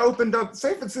 It opened up.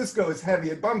 San Francisco is heavy.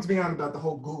 It bums me out about the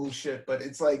whole Google shit, but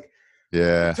it's like,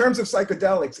 in terms of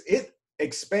psychedelics, it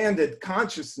expanded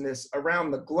consciousness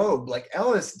around the globe. Like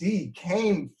LSD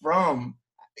came from,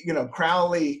 you know,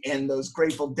 Crowley and those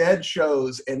Grateful Dead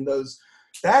shows and those.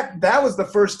 That was the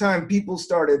first time people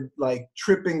started like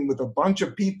tripping with a bunch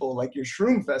of people, like your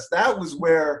Shroom Fest. That was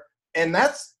where, and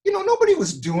that's, you know, nobody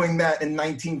was doing that in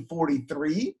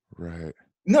 1943. Right.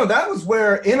 No, that was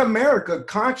where in America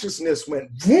consciousness went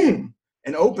boom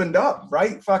and opened up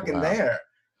right fucking there.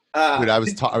 Dude, I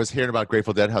was hearing about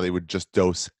Grateful Dead, how they would just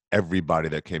dose everybody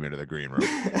that came into the green room.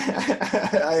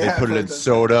 They put it in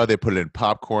soda, they put it in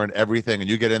popcorn, everything, and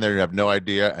you get in there, you have no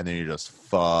idea, and then you're just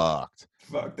fucked.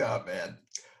 Fucked up, man.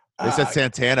 They said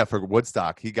Santana for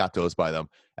Woodstock, he got dosed by them,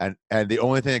 and the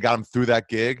only thing that got him through that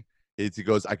gig, he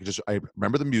goes, I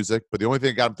remember the music, but the only thing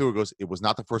that got him through it goes, it was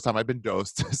not the first time I've been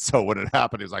dosed. So when it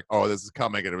happened, he was like, oh, this is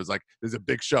coming. And it was like, this is a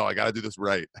big show. I got to do this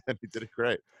right. And he did it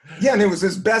great. Yeah, and it was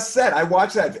his best set. I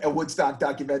watched that Woodstock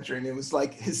documentary, and it was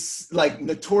like his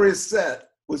notorious set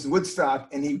was Woodstock,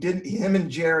 and him and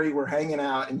Jerry were hanging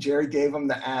out, and Jerry gave him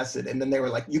the acid, and then they were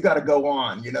like, you got to go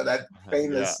on, that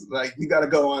famous, you got to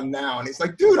go on now. And he's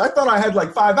like, dude, I thought I had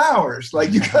like 5 hours.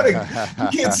 Like, you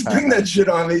can't spring that shit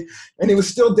on me. And it was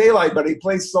still daylight, but he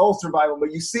plays Soul Survival,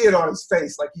 but you see it on his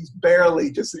face. Like he's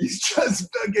just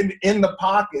fucking in the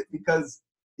pocket because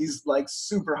he's like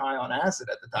super high on acid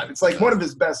at the time. It's like one of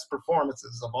his best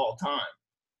performances of all time.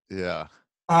 Yeah.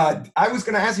 I was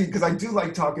going to ask you, because I do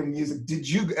like talking music. Did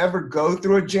you ever go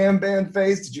through a jam band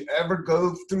phase? Did you ever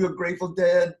go through a Grateful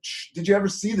Dead? Did you ever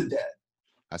see the Dead?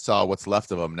 I saw what's left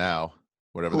of them now,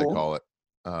 whatever they call it.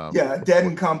 Dead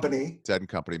and Company. Dead and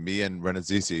Company. Me and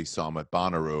Renazizi saw him at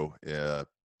Bonnaroo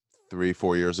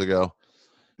 3-4 years ago.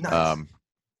 Nice.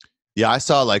 I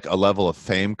saw like a level of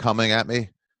fame coming at me,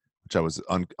 which I was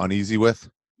uneasy with.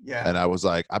 Yeah. And I was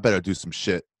like, I better do some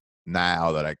shit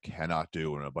now that I cannot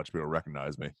do when a bunch of people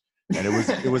recognize me. And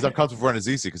it was uncomfortable for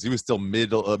Renazizi because he was still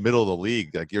middle of the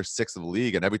league, like year 6 of the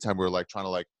league. And every time we were like trying to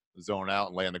like zone out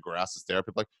and lay on the grass and stare,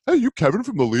 people like, hey, you Kevin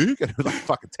from the league? And it would like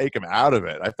fucking take him out of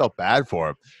it. I felt bad for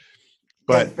him.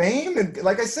 But fame, and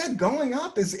like I said, going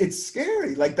up it's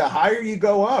scary. Like the higher you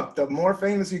go up, the more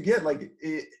famous you get. Like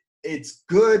it's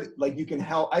good. Like you can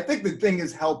help. I think the thing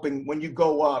is helping. When you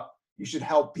go up, you should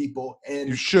help people. And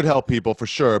you should help people for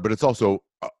sure. But it's also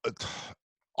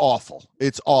awful.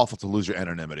 It's awful to lose your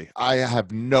anonymity. I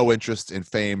have no interest in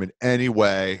fame in any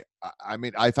way. I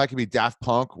mean, if I could be Daft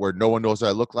Punk where no one knows what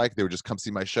I look like, they would just come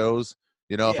see my shows.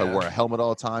 If I wore a helmet all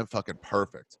the time, fucking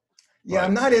perfect. Yeah,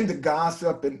 I'm not into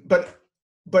gossip,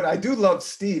 but I do love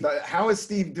Steve. How is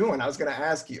Steve doing? I was going to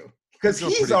ask you because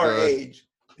he's our age.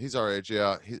 He's our age,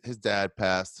 yeah. His dad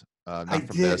passed.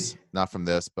 Not from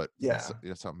this, but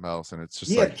something else. And it's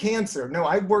just he had cancer. No,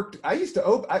 I used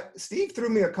to Steve threw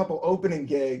me a couple opening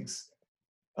gigs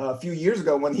a few years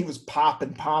ago when he was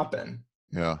popping.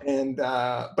 Yeah. And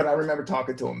but I remember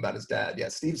talking to him about his dad. Yeah,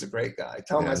 Steve's a great guy.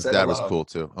 Tell him I said his dad hello. was cool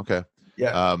too. Okay.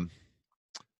 Yeah.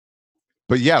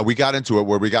 But yeah, we got into it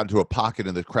where we got into a pocket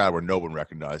in the crowd where no one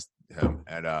recognized him,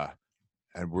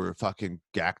 and we're fucking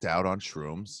gacked out on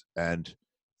shrooms. And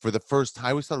for the first time, I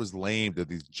always thought it was lame that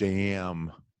these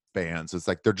jam bands. It's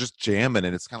like they're just jamming,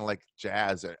 and it's kind of like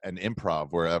jazz and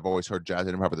improv, where I've always heard jazz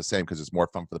and improv are the same because it's more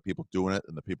fun for the people doing it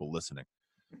than the people listening.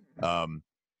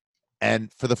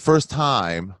 And for the first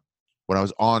time, when I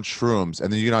was on shrooms,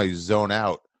 and then you zone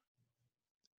out,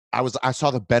 I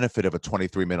saw the benefit of a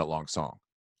 23-minute long song.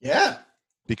 Yeah.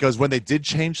 Because when they did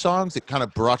change songs, it kind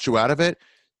of brought you out of it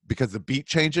because the beat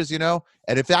changes, And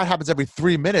if that happens every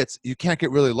 3 minutes, you can't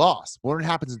get really lost. When it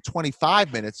happens in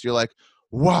 25 minutes, you're like,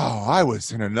 wow, I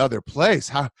was in another place.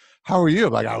 How are you?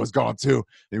 Like, I was gone too.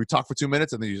 And we talk for 2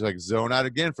 minutes, and then you just like zone out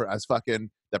again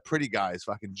that pretty guy is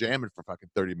fucking jamming for fucking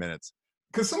 30 minutes.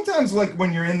 Because sometimes, like,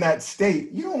 when you're in that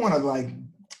state, you don't want to like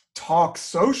talk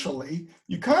socially.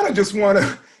 You kind of just want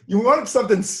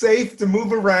something safe to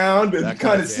move around and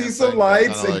kind of see some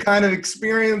lights and kind of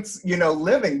experience,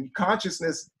 living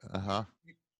consciousness,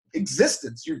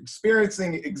 existence. You're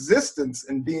experiencing existence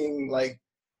and being like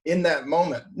in that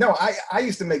moment. No, I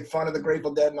used to make fun of the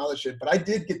Grateful Dead and all that shit, but I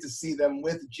did get to see them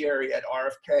with Jerry at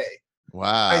RFK.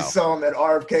 Wow. I saw him at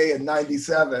RFK in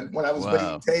 '97 when I was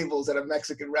waiting tables at a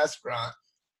Mexican restaurant.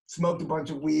 Smoked a bunch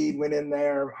of weed, went in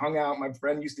there, hung out. My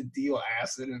friend used to deal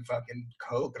acid and fucking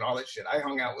coke and all that shit. I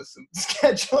hung out with some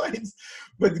sketch joints,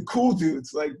 but the cool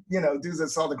dudes, like, dudes that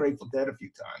saw the Grateful Dead a few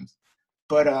times,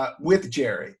 but with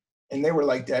Jerry, and they were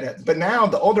like Deadheads. But now,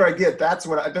 the older I get, that's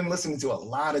what I've been listening to, a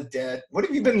lot of Dead. What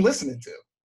have you been listening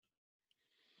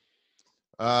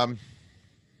to?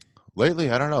 Lately,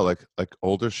 I don't know, like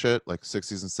older shit, like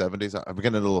 60s and 70s. I'm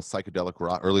getting a little psychedelic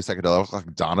rock, early psychedelic,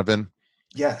 like Donovan.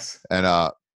 Yes.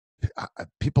 And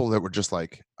people that were just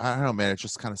like, I don't know, man, it's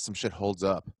just kind of some shit holds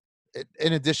up.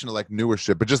 In addition to like newer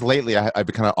shit, but just lately I've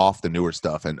been kind of off the newer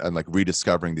stuff and like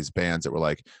rediscovering these bands that were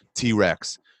like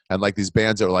T-Rex and like these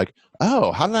bands that were like,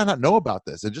 oh, how did I not know about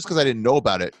this? And just because I didn't know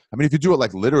about it, I mean, if you do it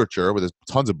like literature, where there's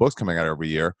tons of books coming out every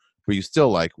year, but you still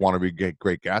like want to read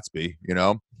Great Gatsby,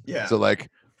 Yeah. So like,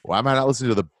 why am I not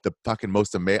listening to the fucking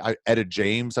most amazing? Etta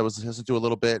James, I was listening to a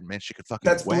little bit. Man, she could fucking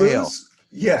That's wail. Blues?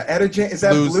 Yeah, Etta James. Is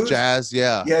that blues? Jazz,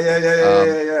 yeah.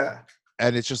 Yeah.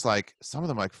 And it's just like, some of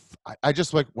them, like, I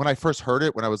just like, when I first heard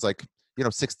it, when I was like,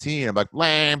 16, I'm like,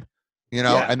 lame,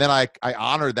 and then I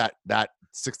honored that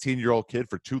 16-year-old kid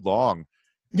for too long.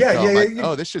 Yeah.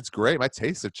 Oh, this shit's great. My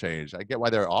tastes have changed. I get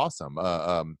why they're awesome.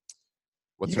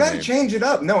 What's You her got to name? change it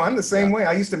up. No, I'm the Yeah. same way.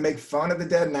 I used to make fun of the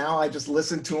Dead. Now I just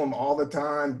listen to them all the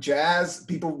time. Jazz,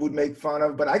 people would make fun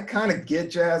of, but I kind of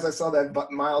get jazz. I saw that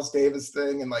Miles Davis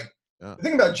thing, and like Yeah. the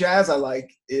thing about jazz I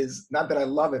like is not that I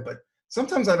love it, but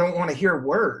sometimes I don't want to hear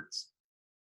words.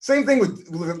 Same thing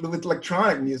with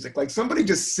electronic music. Like somebody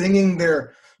just singing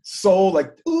their soul,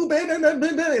 like ooh, baby, and I'm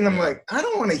Yeah. like, I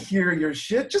don't want to hear your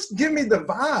shit. Just give me the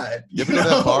vibe. You ever go to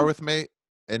that bar with me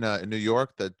in New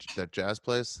York, that jazz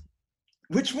place?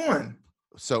 Which one?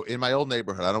 So in my old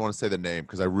neighborhood, I don't want to say the name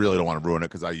because I really don't want to ruin it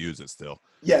because I use it still.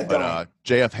 Yeah, But don't.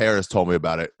 JF Harris told me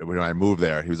about it when I moved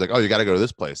there. He was like, "Oh, you got to go to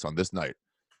this place on this night,"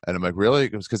 and I'm like, "Really?"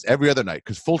 It was because every other night,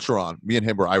 because Fulcheron, me and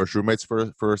him were Irish roommates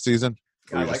for a season.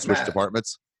 I We like just switched Matt.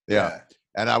 apartments. Yeah.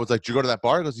 And I was like, "Did you go to that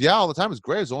bar?" He goes, "Yeah, all the time. It's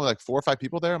great. There's only like 4 or 5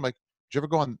 people there." I'm like, "Did you ever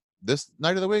go on this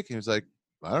night of the week?" And he was like,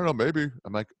 "I don't know, maybe."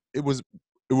 I'm like,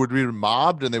 it would be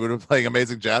mobbed and they would be playing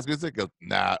amazing jazz music. He goes,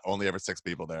 nah, only ever 6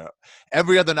 people there.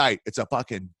 Every other night, it's a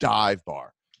fucking dive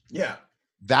bar. Yeah.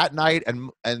 That night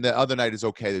and the other night is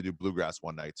okay. They do bluegrass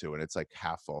one night too, and it's like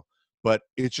half full. But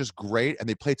it's just great. And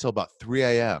they play till about 3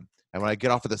 a.m. And when I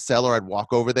get off of the cellar, I'd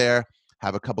walk over there,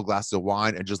 have a couple glasses of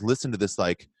wine, and just listen to this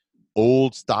like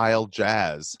old style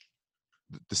jazz,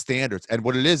 the standards. And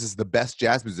what it is the best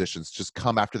jazz musicians just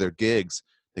come after their gigs.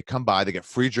 They come by, they get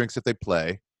free drinks if they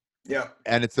play. Yeah.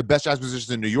 And it's the best jazz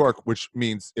musicians in New York, which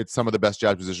means it's some of the best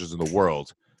jazz musicians in the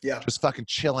world. Yeah. Just fucking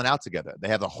chilling out together. They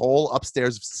have a whole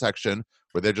upstairs section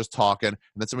where they're just talking. And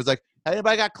then somebody's like, hey,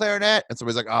 anybody got clarinet? And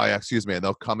somebody's like, oh, yeah, excuse me. And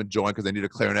they'll come and join because they need a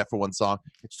clarinet for one song.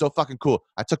 It's so fucking cool.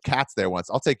 I took Cats there once.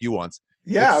 I'll take you once.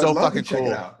 Yeah, it's I so would love fucking to check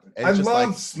cool. it out. And I just love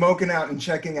like, smoking out and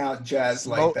checking out jazz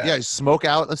like that. Yeah, you smoke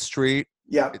out in the street.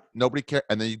 Yeah. Nobody cares.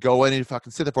 And then you go in and you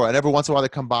fucking sit there for it. And every once in a while they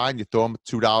come by and you throw them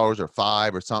 $2 or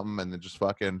 $5 or something. And then just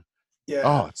fucking, Yeah.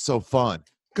 oh, it's so fun.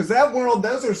 Because that world,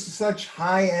 those are such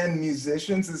high-end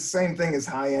musicians. It's the same thing as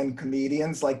high-end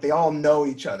comedians. Like they all know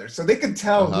each other, so they can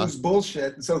tell who's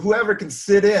bullshit. So whoever can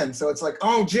sit in. So it's like,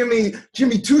 oh, Jimmy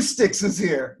Two Sticks is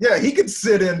here. Yeah, he could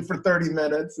sit in for 30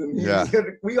 minutes, and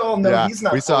we all know he's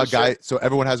not. We saw bullshit. a guy. So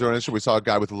everyone has their own instrument. We saw a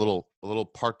guy with a little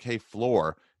parquet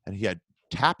floor, and he had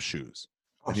tap shoes.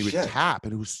 And he would tap,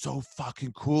 and it was so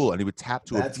fucking cool. And he would tap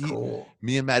to a beat. Cool.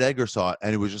 Me and Matt Edgar saw it,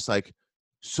 and it was just like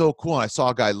so cool. And I saw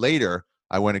a guy later.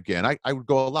 I went again. I would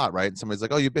go a lot, right? And somebody's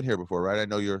like, oh, you've been here before, right? I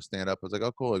know you're a stand-up. I was like,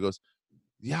 oh, cool. He goes,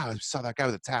 yeah, I saw that guy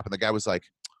with a tap. And the guy was like,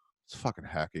 it's fucking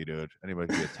hacky, dude. Anybody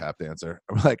can be a tap dancer.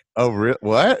 I'm like, oh, really?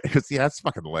 What? He goes, yeah, it's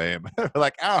fucking lame. We're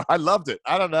like, oh, I loved it.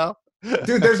 I don't know.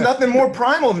 Dude, there's nothing more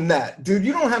primal than that. Dude,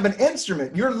 you don't have an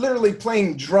instrument. You're literally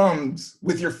playing drums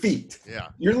with your feet. Yeah.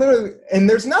 You're literally, and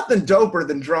there's nothing doper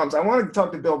than drums. I wanted to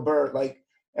talk to Bill Burr,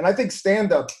 and I think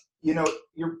stand-up,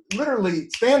 you're literally,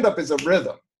 stand-up is a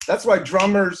rhythm. That's why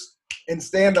drummers and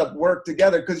stand-up work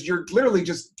together, because you're literally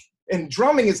just, and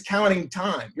drumming is counting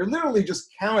time. You're literally just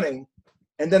counting,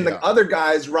 and then the other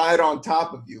guys ride on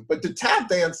top of you. But the tap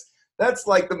dance, that's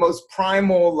like the most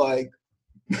primal, like,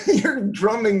 you're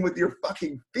drumming with your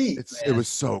fucking feet. It was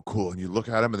so cool. And you look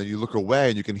at them and then you look away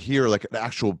and you can hear like an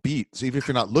actual beat. So even if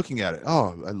you're not looking at it,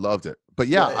 oh, I loved it. But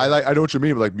yeah, I know what you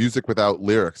mean. Like music without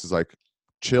lyrics is like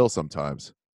chill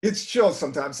sometimes. It's chill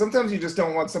sometimes. Sometimes you just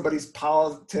don't want somebody's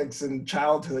politics and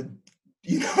childhood.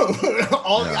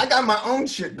 I got my own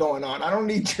shit going on. I don't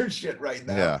need your shit right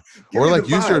now. Yeah. Give or me like the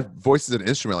use your vibe. voice as an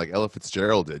instrument like Ella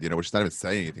Fitzgerald did, where she's not even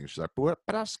saying anything. She's like, and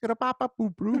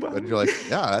you're like,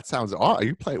 yeah, that sounds odd.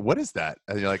 You play, what is that?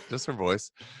 And you're like, just her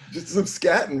voice. Just some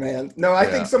scatting, man. No, I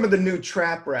think some of the new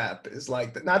trap rap is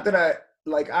like that. Not that I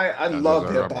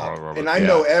love hip hop and I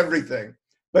know everything.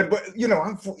 But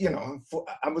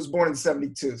I was born in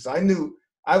 72, so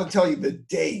I will tell you the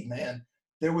date, man.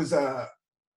 It was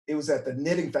at the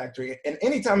Knitting Factory, and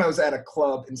anytime I was at a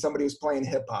club and somebody was playing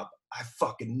hip hop, I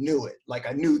fucking knew it. Like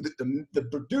I knew the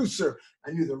producer,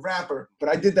 I knew the rapper. But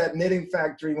I did that Knitting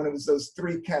Factory when it was those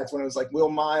 3 cats, when it was like Will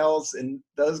Miles and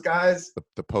those guys.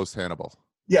 The post Hannibal.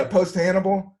 Yeah, post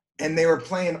Hannibal, and they were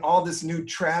playing all this new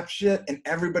trap shit, and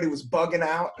everybody was bugging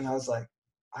out, and I was like,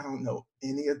 I don't know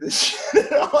any of this shit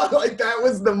at all. Like that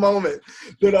was the moment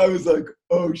that I was like,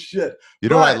 oh shit. You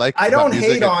know what I like? I don't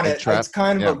hate on it. Trap? It's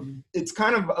kind of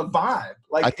a vibe.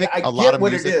 Like I think I a lot of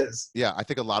what music, it is. Yeah, I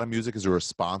think a lot of music is a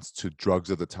response to drugs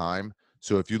of the time.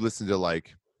 So if you listen to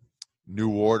like New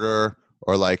Order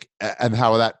or like, and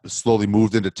how that slowly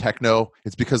moved into techno,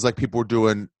 it's because like people were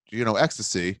doing,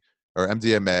 ecstasy or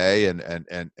MDMA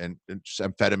and just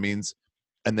amphetamines.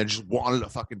 And then just wanted to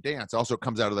fucking dance. Also, it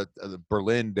comes out of the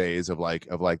Berlin days of like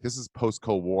this is post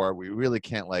Cold War. We really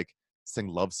can't like sing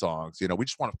love songs. We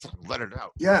just want to let it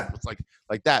out. Yeah, it's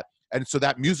like that. And so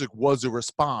that music was a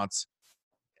response,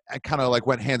 kind of like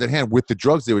went hand in hand with the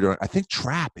drugs they were doing. I think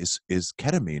trap is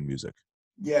ketamine music.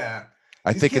 Yeah.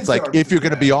 I These think it's kids like, are, if you're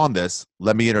going to be yeah. on this,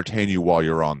 let me entertain you while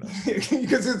you're on this.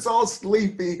 Because it's all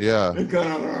sleepy. Yeah. It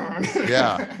kinda,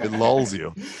 Yeah. It lulls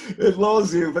you. It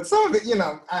lulls you. But some of it,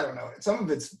 I don't know. Some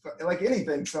of it's like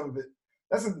anything, some of it.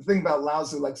 That's the thing about Lao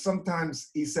Tzu. Like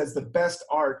sometimes he says the best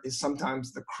art is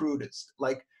sometimes the crudest.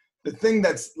 Like the thing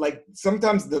that's like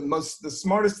sometimes the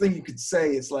smartest thing you could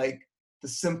say is like the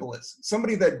simplest.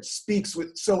 Somebody that speaks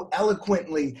with so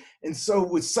eloquently and so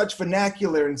with such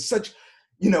vernacular and such,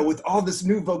 with all this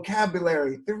new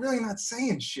vocabulary, they're really not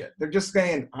saying shit. They're just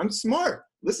saying, I'm smart.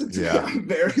 Listen to me. I'm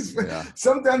very smart. Yeah.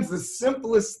 Sometimes the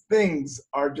simplest things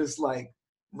are just like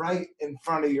right in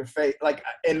front of your face. Like,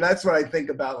 and that's what I think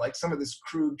about, like some of this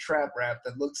crude trap rap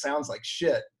that sounds like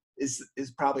shit is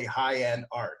probably high-end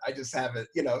art. I just have it,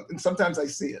 and sometimes I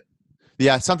see it.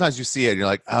 Yeah, sometimes you see it and you're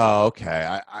like, oh,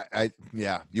 okay.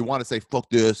 Yeah, you want to say fuck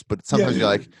this, but sometimes you're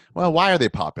like, well, why are they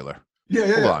popular?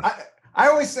 Hold on. I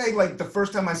always say, like, the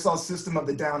first time I saw System of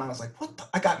a Down, I was like,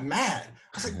 I got mad.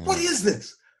 I was like, what is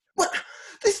this? What?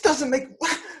 This doesn't make,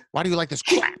 what? Why do you like this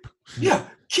crap? Yeah,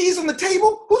 keys on the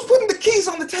table? Who's putting the keys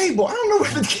on the table? I don't know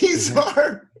where the keys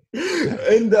are.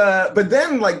 And, but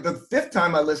then, like, the fifth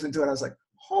time I listened to it, I was like,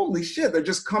 holy shit, they're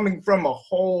just coming from a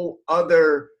whole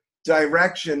other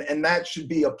direction, and that should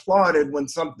be applauded when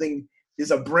something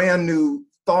is a brand new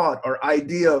thought or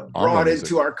idea brought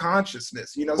into our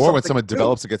consciousness, or when someone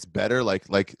develops, it gets better.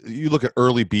 Like you look at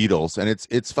early Beatles and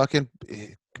it's fucking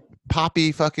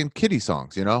poppy fucking kiddie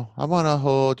songs, I want to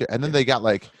hold you. And then they got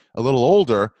like a little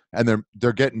older and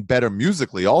they're getting better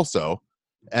musically also.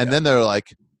 And then they're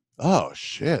like, oh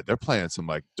shit, they're playing some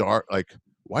like dark, like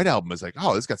White Album is like,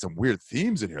 oh, it's got some weird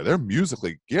themes in here. They're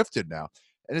musically gifted now.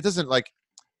 And it doesn't like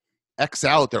X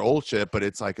out their old shit, but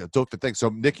it's like a different thing. So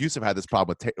Nick Youssef had this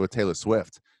problem with Taylor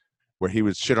Swift, where he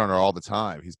would shit on her all the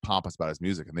time. He's pompous about his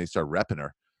music, and they started repping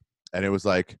her, and it was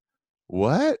like,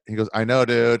 what? He goes, I know,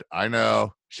 dude. I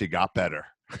know. She got better.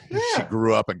 Yeah. She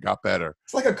grew up and got better.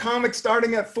 It's like a comic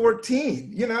starting at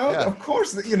 14. Of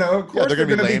course, they're gonna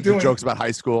be lame doing jokes about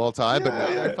high school all the time,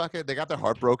 they got their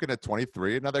heart broken at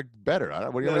 23, and now they're better.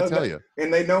 What do you want to tell you?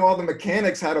 And they know all the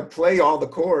mechanics, how to play all the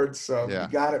chords, so you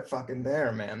got it fucking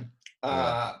there, man.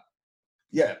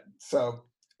 So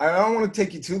I don't want to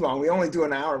take you too long. We only do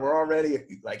an hour. We're already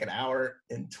like an hour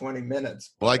and 20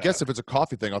 minutes. Well, I guess if it's a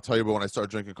coffee thing, I'll tell you about when I start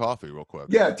drinking coffee real quick.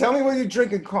 Yeah, tell me when you're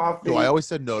drinking coffee. So I always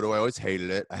said no to. I always hated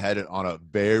it. I had it on a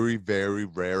very, very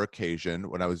rare occasion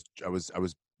when I was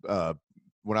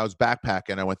when I was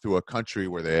backpacking. I went through a country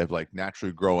where they have like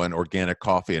naturally growing organic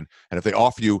coffee, and if they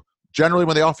offer you, generally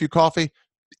when they offer you coffee,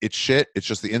 it's shit. It's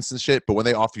just the instant shit. But when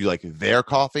they offer you like their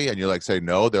coffee and you're like say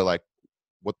no, they're like,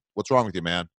 what's wrong with you,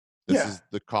 man? This is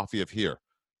the coffee of here.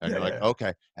 And you're like,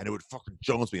 okay. And it would fucking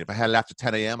Jones me. If I had it after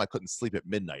 10 a.m., I couldn't sleep at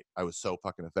midnight. I was so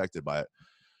fucking affected by it.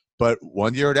 But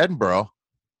one year at Edinburgh,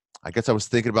 I guess I was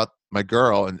thinking about my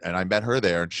girl, and I met her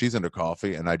there, and she's into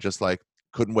coffee, and I just like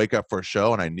couldn't wake up for a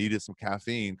show, and I needed some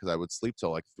caffeine because I would sleep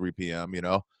till like 3 p.m.,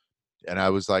 And I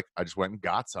was like, I just went and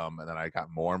got some, and then I got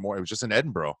more and more. It was just in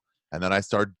Edinburgh. And then I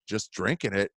started just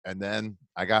drinking it. And then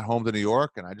I got home to New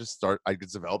York, and I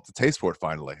developed a taste for it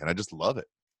finally. And I just love it.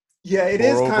 Yeah, it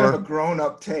is kind of a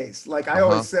grown-up taste. Like I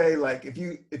always say, like if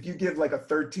you give like a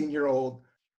 13-year-old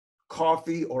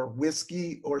coffee or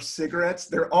whiskey or cigarettes,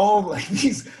 they're all like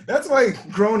these. That's why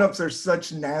grown-ups are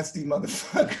such nasty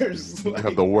motherfuckers. You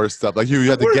have the worst stuff. Like you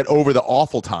had to get over the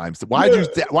awful times.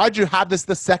 Why'd you have this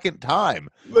the second time?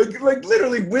 Like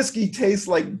literally whiskey tastes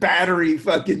like battery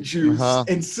fucking juice,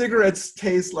 and cigarettes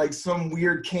taste like some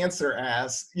weird cancer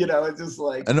ass. It's just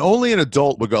like. And only an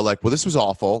adult would go like, well, this was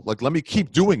awful. Like, let me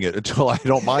keep doing it until I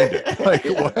don't mind it. Like,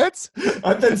 what?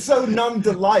 I've been so numb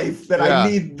to life that I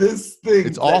need this thing.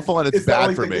 It's awful and it's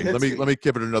bad for me. Let me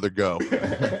give it another go.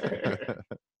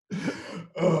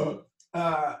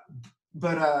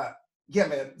 Yeah,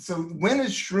 man. So when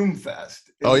is Shroom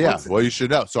Fest? Oh yeah, well you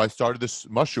should know. So I started this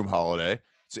mushroom holiday.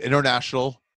 It's an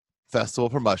international festival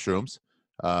for mushrooms.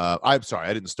 I'm sorry,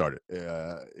 I didn't start it.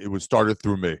 It was started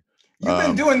through me. You've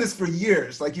been doing this for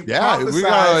years. Like you we got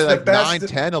like 9,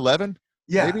 10, 11.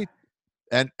 Yeah. Maybe.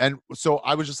 And so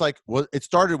I was just like, well, it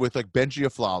started with like Benji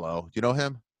Aflalo. Do you know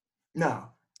him? No.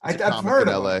 I've heard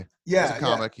of LA. him. Yeah. He's a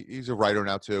comic. Yeah. He's a writer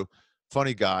now too.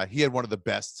 Funny guy. He had one of the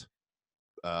best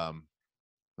not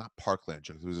Parkland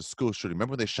jokes. It was a school shooting.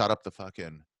 Remember when they shot up it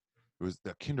was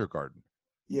the kindergarten.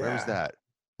 Yeah. Where was that?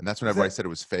 And that's when everybody said it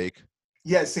was fake.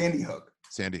 Yeah, Sandy Hook.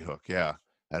 Sandy Hook, yeah.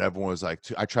 And everyone was like,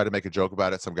 I tried to make a joke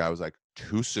about it. Some guy was like,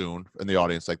 too soon in the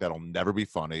audience, like, that'll never be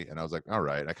funny. And I was like, all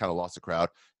right. I kind of lost the crowd.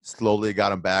 Slowly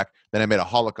got him back. Then I made a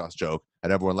Holocaust joke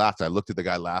and everyone laughed. I looked at the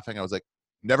guy laughing. I was like,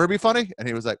 never be funny? And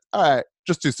he was like, all right,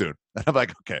 just too soon. And I'm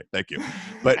like, okay, thank you.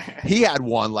 But he had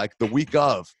one like the week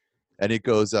of, and he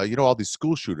goes, you know, all these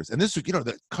school shooters. And this, you know,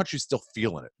 the country's still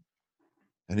feeling it.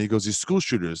 And he goes, these school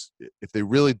shooters, if they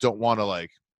really don't want to like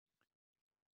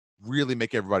really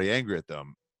make everybody angry at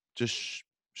them, just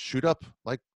shoot up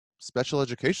like special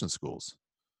education schools.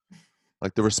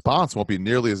 Like the response won't be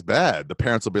nearly as bad. The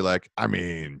parents will be like, I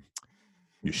mean,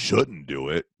 you shouldn't do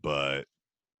it, but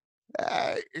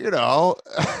you know,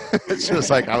 it's just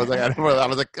like I was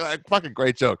like, fucking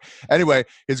great joke. Anyway,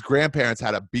 his grandparents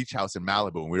had a beach house in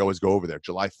Malibu, and we'd always go over there.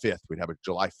 July 5th, we'd have a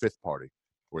July 5th party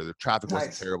where the traffic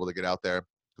wasn't terrible to get out there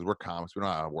because we're comics. We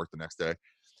don't have to work the next day,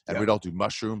 and we'd all do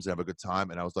mushrooms and have a good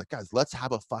time. And I was like, guys, let's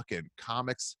have a fucking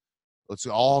comics. Let's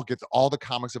all get all the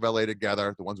comics of LA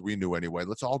together, the ones we knew anyway.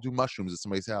 Let's all do mushrooms at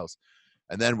somebody's house.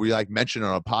 And then we like mentioned it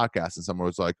on a podcast, and someone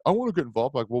was like, I want to get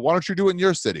involved. Like, well, why don't you do it in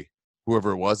your city?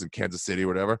 Whoever it was in Kansas City or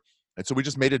whatever. And so we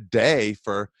just made a day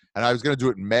and I was going to do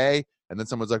it in May. And then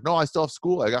someone's like, no, I still have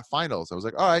school. I got finals. I was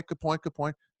like, all right, good point.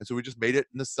 And so we just made it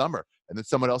in the summer. And then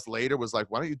someone else later was like,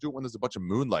 why don't you do it when there's a bunch of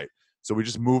moonlight? So we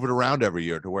just move it around every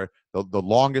year to where the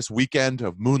longest weekend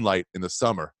of moonlight in the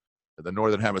summer in the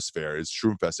Northern Hemisphere is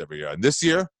Shroomfest every year. And this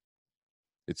year,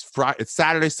 it's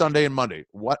Saturday, Sunday, and Monday.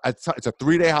 It's a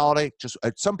 3-day holiday. Just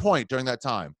at some point during that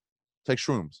time, take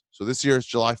shrooms. So this year is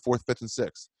July 4th, 5th, and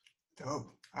 6th.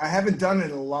 Dope. I haven't done it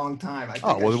in a long time.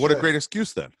 What a great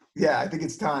excuse then. Yeah, I think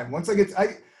it's time. Once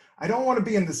I don't want to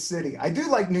be in the city. I do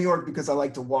like New York because I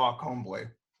like to walk, homeboy.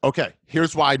 Okay,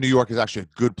 here's why New York is actually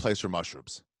a good place for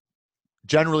mushrooms.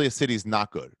 Generally, a city is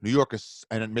not good. New York is,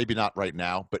 and maybe not right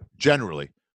now, but generally,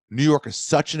 New York is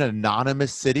such an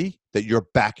anonymous city that you're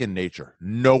back in nature.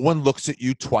 No one looks at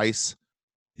you twice.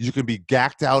 You can be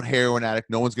gacked out heroin addict.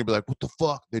 No one's going to be like, what the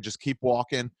fuck? They just keep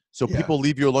walking. So people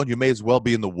leave you alone. You may as well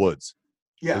be in the woods.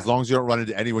 Yeah. As long as you don't run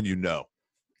into anyone you know.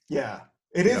 Yeah.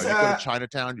 It is. You go to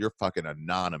Chinatown, you're fucking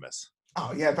anonymous.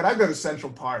 Oh, yeah. But I go to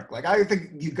Central Park. Like, I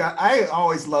think I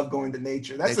always love going to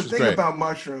nature. That's Nature's the thing great. About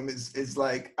mushroom is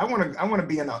like, I want to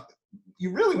be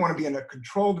you really want to be in a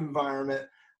controlled environment,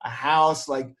 a house,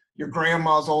 like your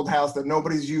grandma's old house that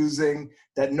nobody's using,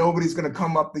 that nobody's going to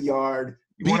come up the yard.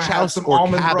 Beach house or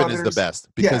cabin is the best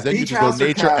because then you can go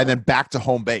nature and then back to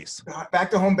home base. Back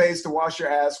to home base to wash your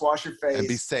ass, wash your face. And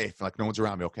be safe. Like no one's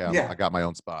around me. Okay, I got my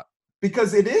own spot.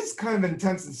 Because it is kind of an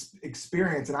intense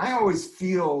experience. And I always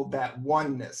feel that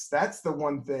oneness. That's the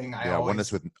one thing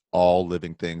oneness with all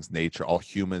living things, nature, all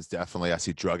humans, definitely. I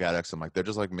see drug addicts. I'm like, they're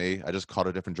just like me. I just caught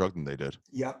a different drug than they did.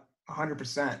 Yep,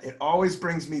 100%. It always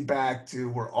brings me back to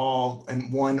we're all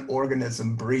in one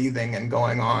organism breathing and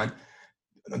going on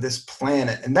this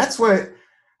planet. And that's what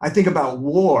I think about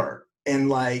war and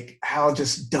like how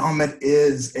just dumb it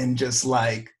is and just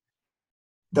like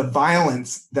the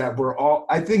violence that we're all,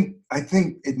 I think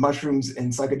mushrooms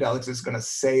and psychedelics is going to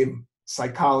save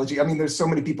psychology. I mean, there's so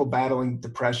many people battling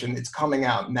depression. It's coming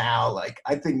out now. Like,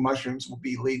 I think mushrooms will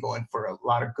be legal and for a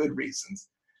lot of good reasons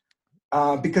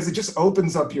because it just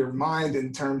opens up your mind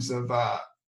in terms of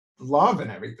love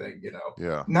and everything, you know?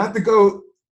 Yeah. Not to go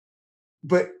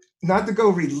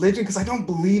religion, because I don't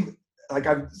believe, like,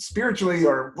 I'm spiritually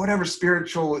or whatever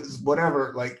spiritual is,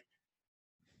 whatever, like,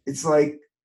 it's like,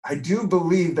 I do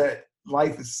believe that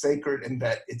life is sacred and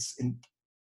that it's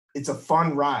a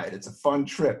fun ride. It's a fun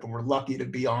trip and we're lucky to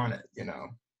be on it, you know?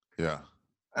 Yeah.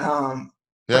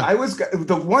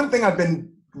 The one thing I've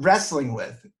been wrestling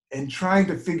with and trying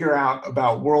to figure out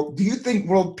about do you think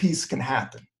world peace can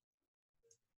happen?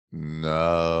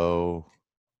 No.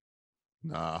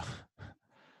 Nah.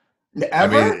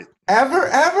 Ever?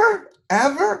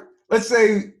 Let's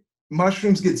say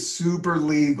mushrooms get super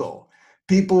legal.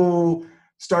 People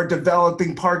start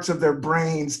developing parts of their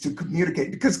brains to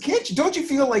communicate. Because don't you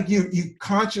feel like you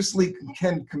consciously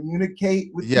can communicate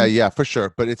with people? Yeah, for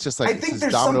sure. But it's just like I think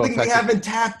there's something we haven't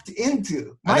tapped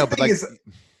into. I know, but like,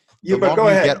 but go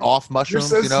ahead. You get off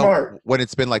mushrooms, You're so smart. when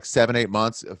it's been like 7-8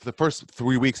 months, the first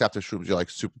 3 weeks after shrooms, you're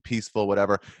like super peaceful,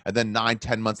 whatever. And then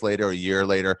 9-10 months later, a year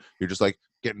later, you're just like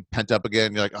getting pent up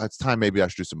again. You're like, oh, it's time. Maybe I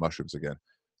should do some mushrooms again.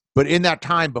 But in that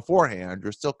time beforehand,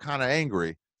 you're still kind of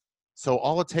angry. So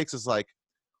all it takes is like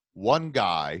one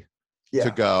guy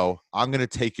to go, I'm going to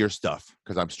take your stuff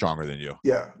because I'm stronger than you.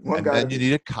 Yeah. Then you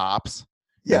need cops.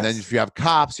 Yes. And then if you have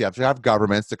cops, you have to have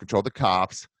governments to control the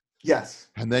cops. Yes.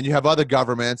 And then you have other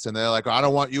governments and they're like, I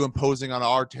don't want you imposing on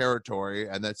our territory.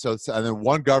 And then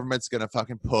one government's going to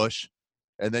fucking push.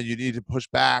 And then you need to push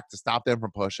back to stop them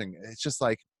from pushing. It's just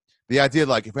like The idea,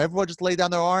 like, if everyone just laid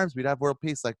down their arms, we'd have world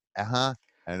peace. Like,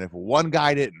 and if one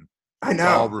guy didn't, I know.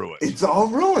 It's all ruined. It's all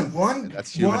ruined.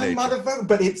 That's human nature. Motherfucker,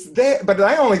 but it's there. But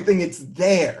I only think it's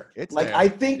there. It's like there. I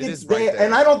think it's there. Right there,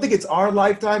 and I don't think it's our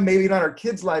lifetime, maybe not our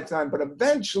kids' lifetime, but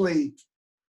eventually,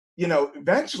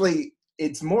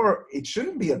 it's more. It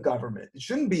shouldn't be a government. It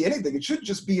shouldn't be anything. It should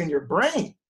just be in your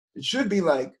brain. It should be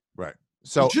like right.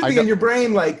 So it should be in your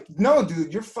brain. Like, no,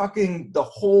 dude, you're fucking the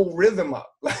whole rhythm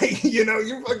up. Like,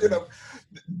 you're fucking up.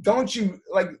 Don't you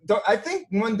like? I think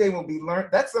one day we'll be learned.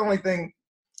 That's the only thing.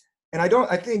 And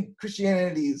I think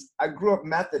Christianity is, I grew up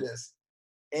Methodist,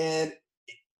 and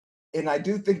I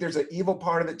do think there's an evil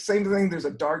part of it. Same thing, there's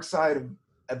a dark side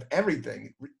of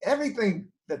everything. Everything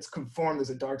that's conformed is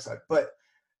a dark side, but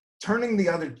turning the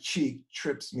other cheek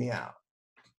trips me out.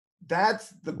 That's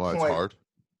the point.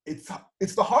 It's hard.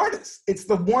 It's the hardest. It's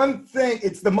the one thing,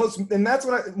 it's the most, and that's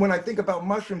when I think about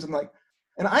mushrooms, I'm like,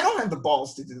 and I don't have the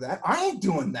balls to do that. I ain't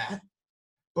doing that.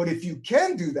 But if you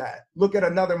can do that, look at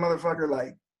another motherfucker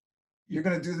like, you're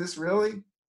going to do this really?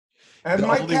 And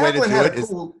Mike Kaplan had a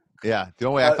cool... the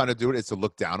only way I found to do it is to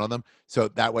look down on them. So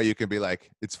that way you can be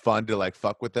like, it's fun to like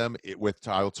fuck with them with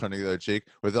child turning the other cheek,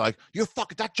 where they're like, you're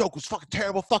fucking, that joke was fucking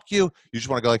terrible. Fuck you. You just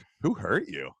want to go like, who hurt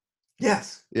you?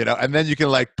 Yes. And then you can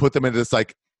like put them into this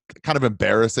like kind of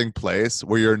embarrassing place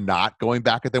where you're not going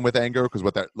back at them with anger because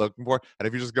what they're looking for. And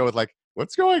if you just go with like,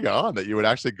 what's going on, that you would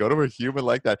actually go to a human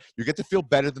like that, you get to feel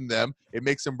better than them. It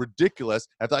makes them ridiculous.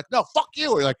 And they're like, no, fuck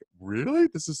you. Or you're like, really?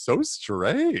 This is so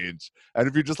strange. And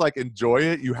if you just like enjoy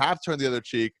it, you have turned the other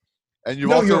cheek, and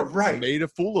you've also made a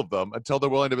fool of them until they're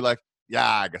willing to be like, yeah,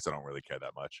 I guess I don't really care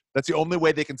that much. That's the only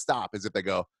way they can stop, is if they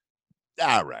go,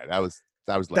 all right,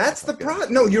 that's the process.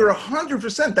 No, you're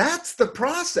 100%. That's the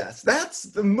process. That's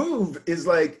the move, is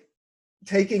like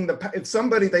taking if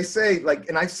somebody, they say like,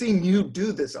 and I've seen you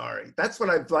do this, Ari. That's what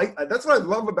I've like. That's what I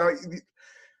love about you.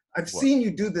 I've seen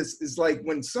you do this, is like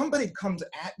when somebody comes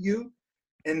at you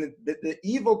and the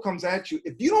evil comes at you,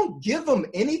 if you don't give them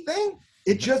anything,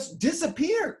 it just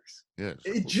disappears. Yeah.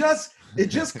 It just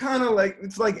kind of like,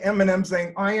 it's like Eminem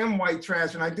saying, I am white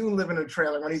trash and I do live in a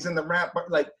trailer, when he's in the rap, but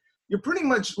like, you're pretty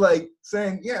much like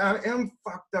saying, yeah, I am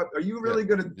fucked up. Are you really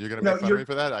you're gonna make fun of me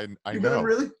for that? I know.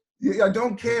 Really? Yeah, I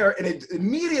don't care. And it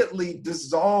immediately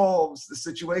dissolves the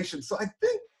situation. So I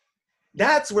think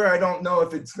that's where I don't know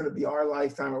if it's going to be our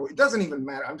lifetime, or it doesn't even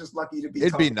matter. I'm just lucky to be.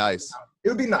 It'd be nice. It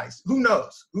would be nice. Who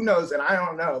knows? Who knows? And I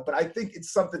don't know. But I think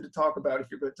it's something to talk about if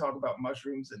you're going to talk about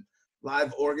mushrooms and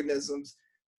live organisms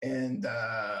and,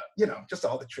 just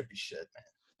all the trippy shit, man.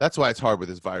 That's why it's hard with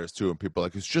this virus too. And people are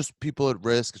like, it's just people at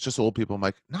risk. It's just old people. I'm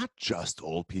like, not just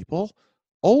old people.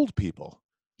 Old people.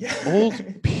 Yeah.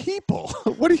 Old people.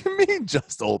 What do you mean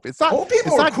just old? It's not. Old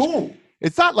people are cool.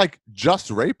 It's not like just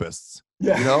rapists.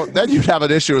 Yeah. Then you'd have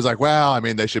an issue. It's like, well, I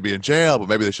mean, they should be in jail, but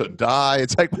maybe they shouldn't die.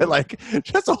 It's like, but like,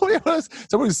 just only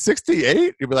someone who's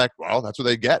 68, you'd be like, well, that's what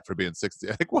they get for being 60.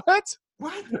 Like, what?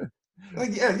 What?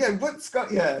 Like, yeah. What's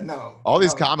no. All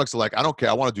these comics are like, I don't care.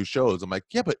 I want to do shows. I'm like,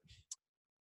 yeah, but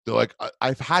they're like,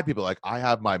 I've had people like, I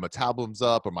have my metabolism's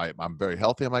up, or I'm very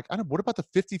healthy. I'm like, what about the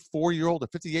 54-year-old or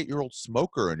 58-year-old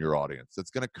smoker in your audience that's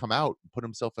going to come out and put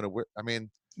himself in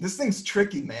this thing's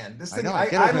tricky, man. This thing,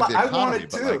 I want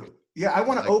it too. I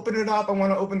want to open it up. I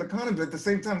want to open the economy, but at the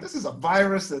same time, this is a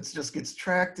virus that just gets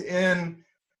tracked in.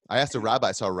 I asked a rabbi.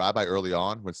 I saw a rabbi early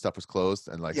on when stuff was closed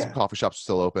and like some coffee shops were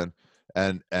still open,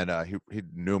 and he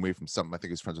knew me from something. I think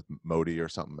he's friends with Modi or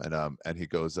something, and he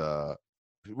goes,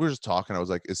 we were just talking. I was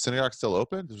like, is synagogue still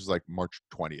open? This was like March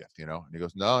 20th, And he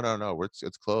goes, no,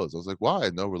 it's closed. I was like,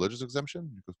 why? No religious exemption?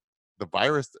 He goes, the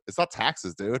virus, it's not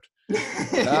taxes, dude.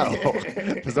 No,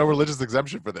 there's no religious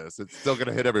exemption for this. It's still going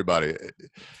to hit everybody.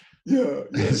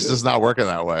 It's just not working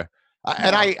that way.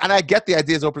 And I get the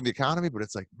idea is open the economy, but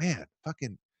it's like, man,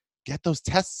 fucking get those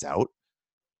tests out.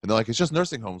 And they're like, it's just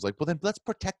nursing homes. Like, well, then let's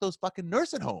protect those fucking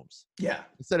nursing homes. Yeah.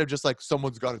 Instead of just like,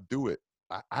 someone's got to do it.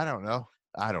 I don't know.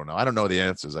 I don't know the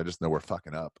answers. I just know we're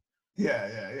fucking up.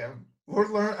 Yeah.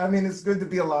 We're learning. I mean, it's good to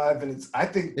be alive, and I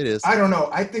think it is. I don't know.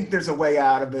 I think there's a way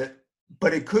out of it,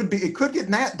 but it could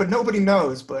get but nobody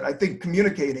knows. But I think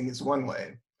communicating is one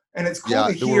way, and it's cool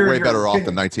to hear. We're way better off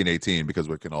than 1918 because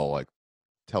we can all like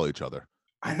tell each other.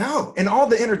 I know, and all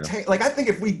the like I think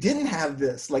if we didn't have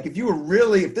this, like if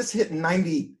this hit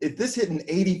in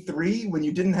 83 when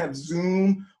you didn't have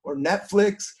Zoom or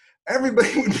Netflix,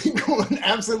 everybody would be going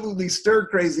absolutely stir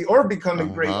crazy or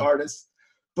becoming great artists.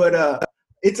 But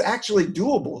it's actually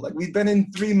doable. Like we've been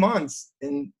in 3 months,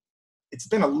 and it's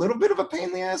been a little bit of a pain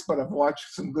in the ass, but I've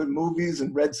watched some good movies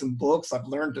and read some books. I've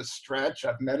learned to stretch.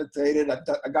 I've meditated.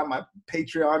 I got my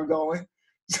Patreon going.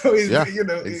 So he's, Yeah, you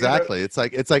know, exactly. It's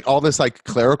like all this like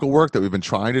clerical work that we've been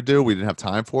trying to do. We didn't have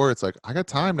time for. It's like, I got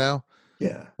time now.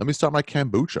 yeah. Let me start my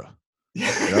kombucha.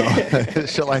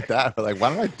 Shit like that. But like, why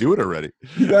don't I do it already?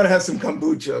 You gotta have some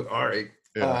kombucha, Ari.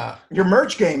 Yeah. Your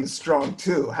merch game is strong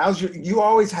too. You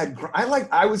always had,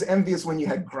 I was envious when you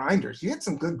had grinders. You had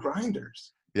some good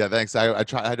grinders. Yeah, thanks. I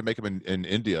had to make them in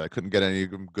India. I couldn't get any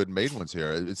good made ones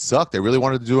here. It sucked. They really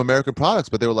wanted to do American products,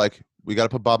 but they were like, we got to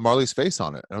put Bob Marley's face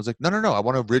on it. And I was like, no, I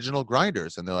want original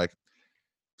grinders. And they're like,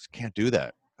 just can't do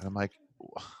that. And I'm like,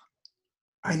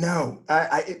 I know.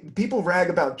 People rag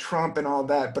about Trump and all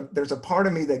that, but there's a part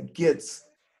of me that gets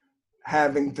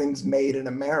having things made in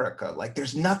America. Like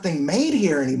there's nothing made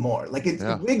here anymore. Like it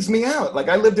wigs me out. Like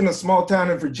I lived in a small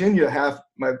town in Virginia half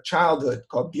my childhood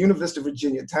called Buena Vista,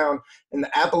 Virginia, town in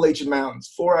the Appalachian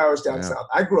Mountains, 4 hours down south.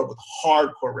 I grew up with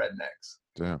hardcore rednecks.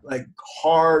 Damn. Like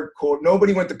hardcore.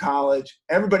 Nobody went to college.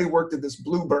 Everybody worked at this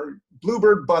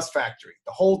Bluebird bus factory.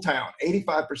 The whole town,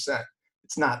 85%.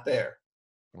 It's not there.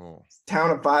 Oh.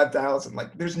 Town of 5,000.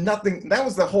 Like there's nothing. That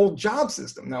was the whole job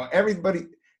system. Now everybody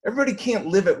can't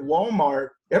live at Walmart.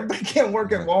 Everybody can't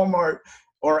work at Walmart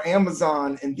or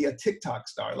Amazon and be a TikTok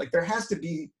star. Like there has to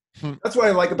be. That's what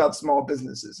I like about small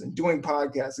businesses and doing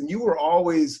podcasts. And you were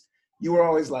always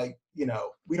like, you know,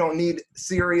 we don't need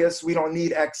Sirius, we don't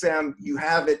need XM. You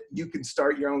have it. You can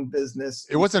start your own business.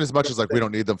 It wasn't as much as like, we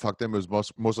don't need them, fuck them. It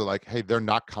was mostly like, hey, they're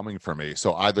not coming for me.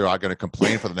 So either I'm going to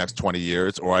complain for the next 20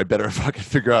 years or I better fucking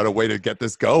figure out a way to get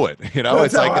this going. You know,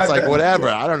 it's like whatever.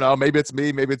 I don't know. Maybe it's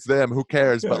me, maybe it's them. Who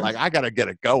cares? But like, I got to get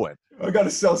it going. I got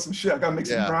to sell some shit. I got to make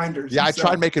some grinders. Yeah, I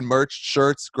tried making merch,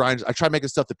 shirts, grinders. I tried making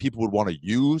stuff that people would want to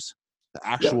use, the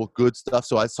actual good stuff.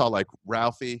 So I saw like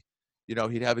Ralphie, you know,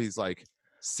 he'd have these like,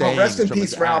 rest in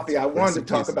peace, Ralphie. I wanted to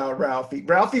talk about Ralphie.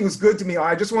 Ralphie was good to me.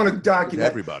 I just want to document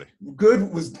everybody.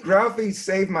 Ralphie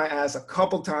saved my ass a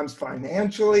couple times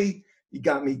financially. He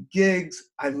got me gigs.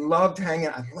 I loved hanging.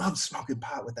 I loved smoking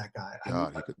pot with that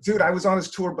guy. Dude, I was on his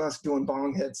tour bus doing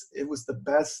bong hits. It was the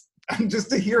best. Just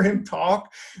to hear him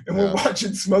talk, and we're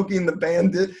watching Smokey and the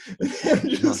Bandit.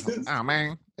 Oh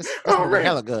man, it's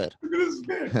hella good.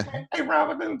 Hey, Ralph,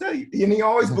 I'm gonna tell you. And he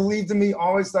always believed in me.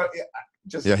 Always thought.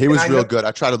 He was real good.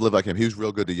 I try to live like him. He was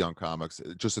real good to young comics,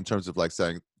 just in terms of like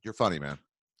saying, "You're funny, man."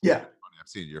 Yeah, I've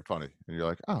seen you. You're funny, and you're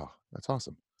like, "Oh, that's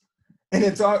awesome." And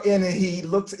it's all. And he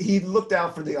looked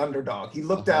out for the underdog. He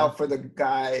looked out for the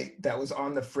guy that was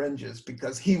on the fringes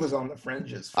because he was on the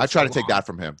fringes. I try to take that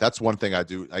from him. That's one thing I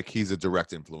do. Like he's a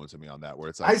direct influence on me on that. Where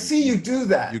it's like, I see you do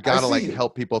that. You gotta like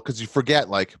help people because you forget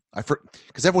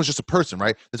because everyone's just a person,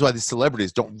 right? That's why these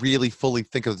celebrities don't really fully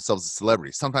think of themselves as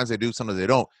celebrities. Sometimes they do, sometimes they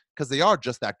don't. Because they are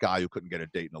just that guy who couldn't get a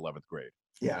date in 11th grade.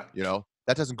 Yeah. You know,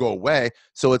 that doesn't go away.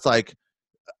 So it's like,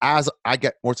 as I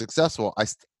get more successful,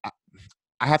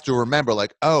 I have to remember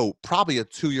like, oh, probably a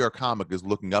 2-year comic is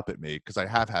looking up at me because I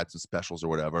have had some specials or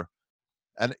whatever.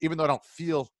 And even though I don't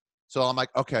feel, so I'm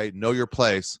like, okay, know your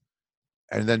place.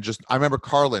 And then I remember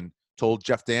Carlin told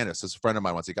Jeff Danis, as a friend of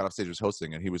mine once, he got off stage, was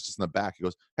hosting, and he was just in the back. He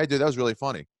goes, hey, dude, that was really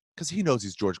funny. Because he knows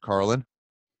he's George Carlin.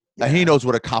 Yeah. And he knows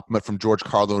what a compliment from George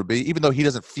Carlin would be, even though he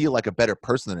doesn't feel like a better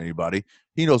person than anybody.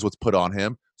 He knows what's put on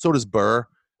him. So does Burr,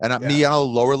 and me on a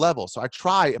lower level. So I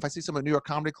try, if I see someone at New York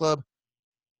Comedy Club,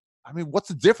 I mean, what's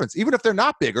the difference? Even if they're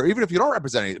not big, or even if you don't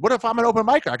represent anything, what if I'm an open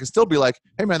micer? I can still be like,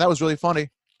 hey, man, that was really funny.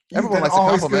 Everyone likes a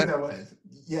compliment.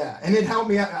 Yeah, and it helped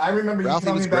me. I remember you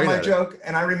telling me about my joke,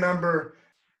 and I remember,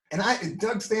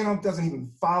 Doug Stanhope doesn't even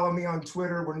follow me on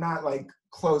Twitter. We're not like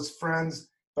close friends.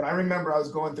 But I remember I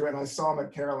was going through it and I saw him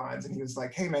at Caroline's and he was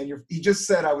like, hey man, he just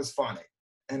said I was funny.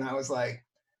 And I was like,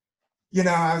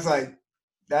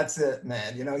 that's it,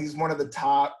 man. You know, he's one of the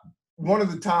top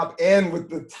and with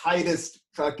the tightest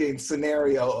fucking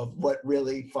scenario of what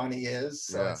really funny is.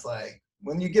 So it's like,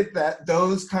 when you get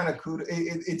those kind of kudos,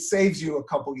 it saves you a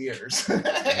couple years.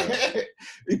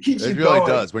 It keeps you going. It really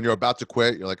does. When you're about to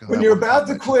quit, you're like, when you're about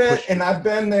to quit, and I've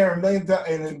been there a million times,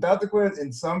 and about to quit,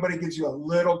 and somebody gives you a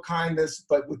little kindness,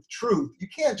 but with truth, you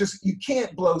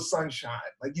can't blow sunshine.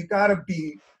 Like you gotta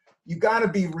be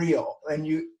real,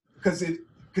 and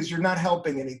because you're not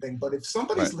helping anything. But if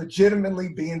somebody's legitimately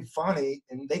being funny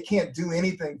and they can't do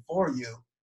anything for you,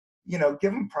 you know,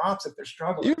 give them props if they're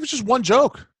struggling. Even if it's just one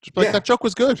joke, just like that joke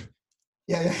was good.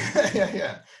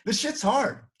 Yeah. The shit's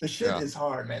hard. The shit is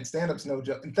hard, man. Stand-up's no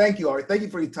joke. And thank you, Ari. Thank you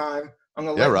for your time. I'm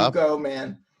gonna let you go,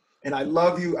 man. And I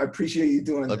love you. I appreciate you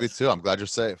doing this. Love you too. I'm glad you're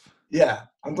safe. Yeah,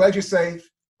 I'm glad you're safe.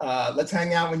 Let's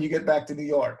hang out when you get back to New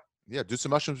York. Yeah, do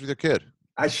some mushrooms with your kid.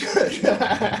 I should.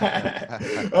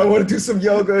 I want to do some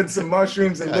yoga and some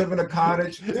mushrooms and live in a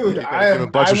cottage, dude. I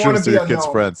want to be your kids'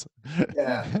 friends.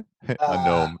 Yeah, a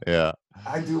gnome. Yeah.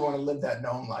 I do want to live that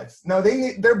gnome life. No, they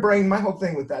need their brain. My whole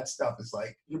thing with that stuff is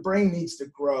like your brain needs to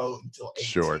grow until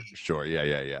 18. Sure.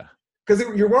 Yeah. Because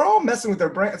we're all messing with their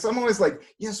brain. So I'm always like,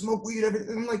 yeah, smoke weed.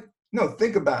 Everything. I'm like, no,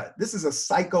 think about it. This is a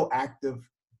psychoactive.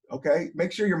 Okay,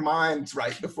 make sure your mind's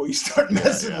right before you start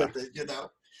messing with it. You know.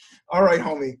 All right,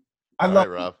 homie. I love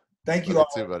you, Rob. Thank you Love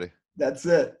all. you too, buddy. That's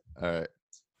it. All right.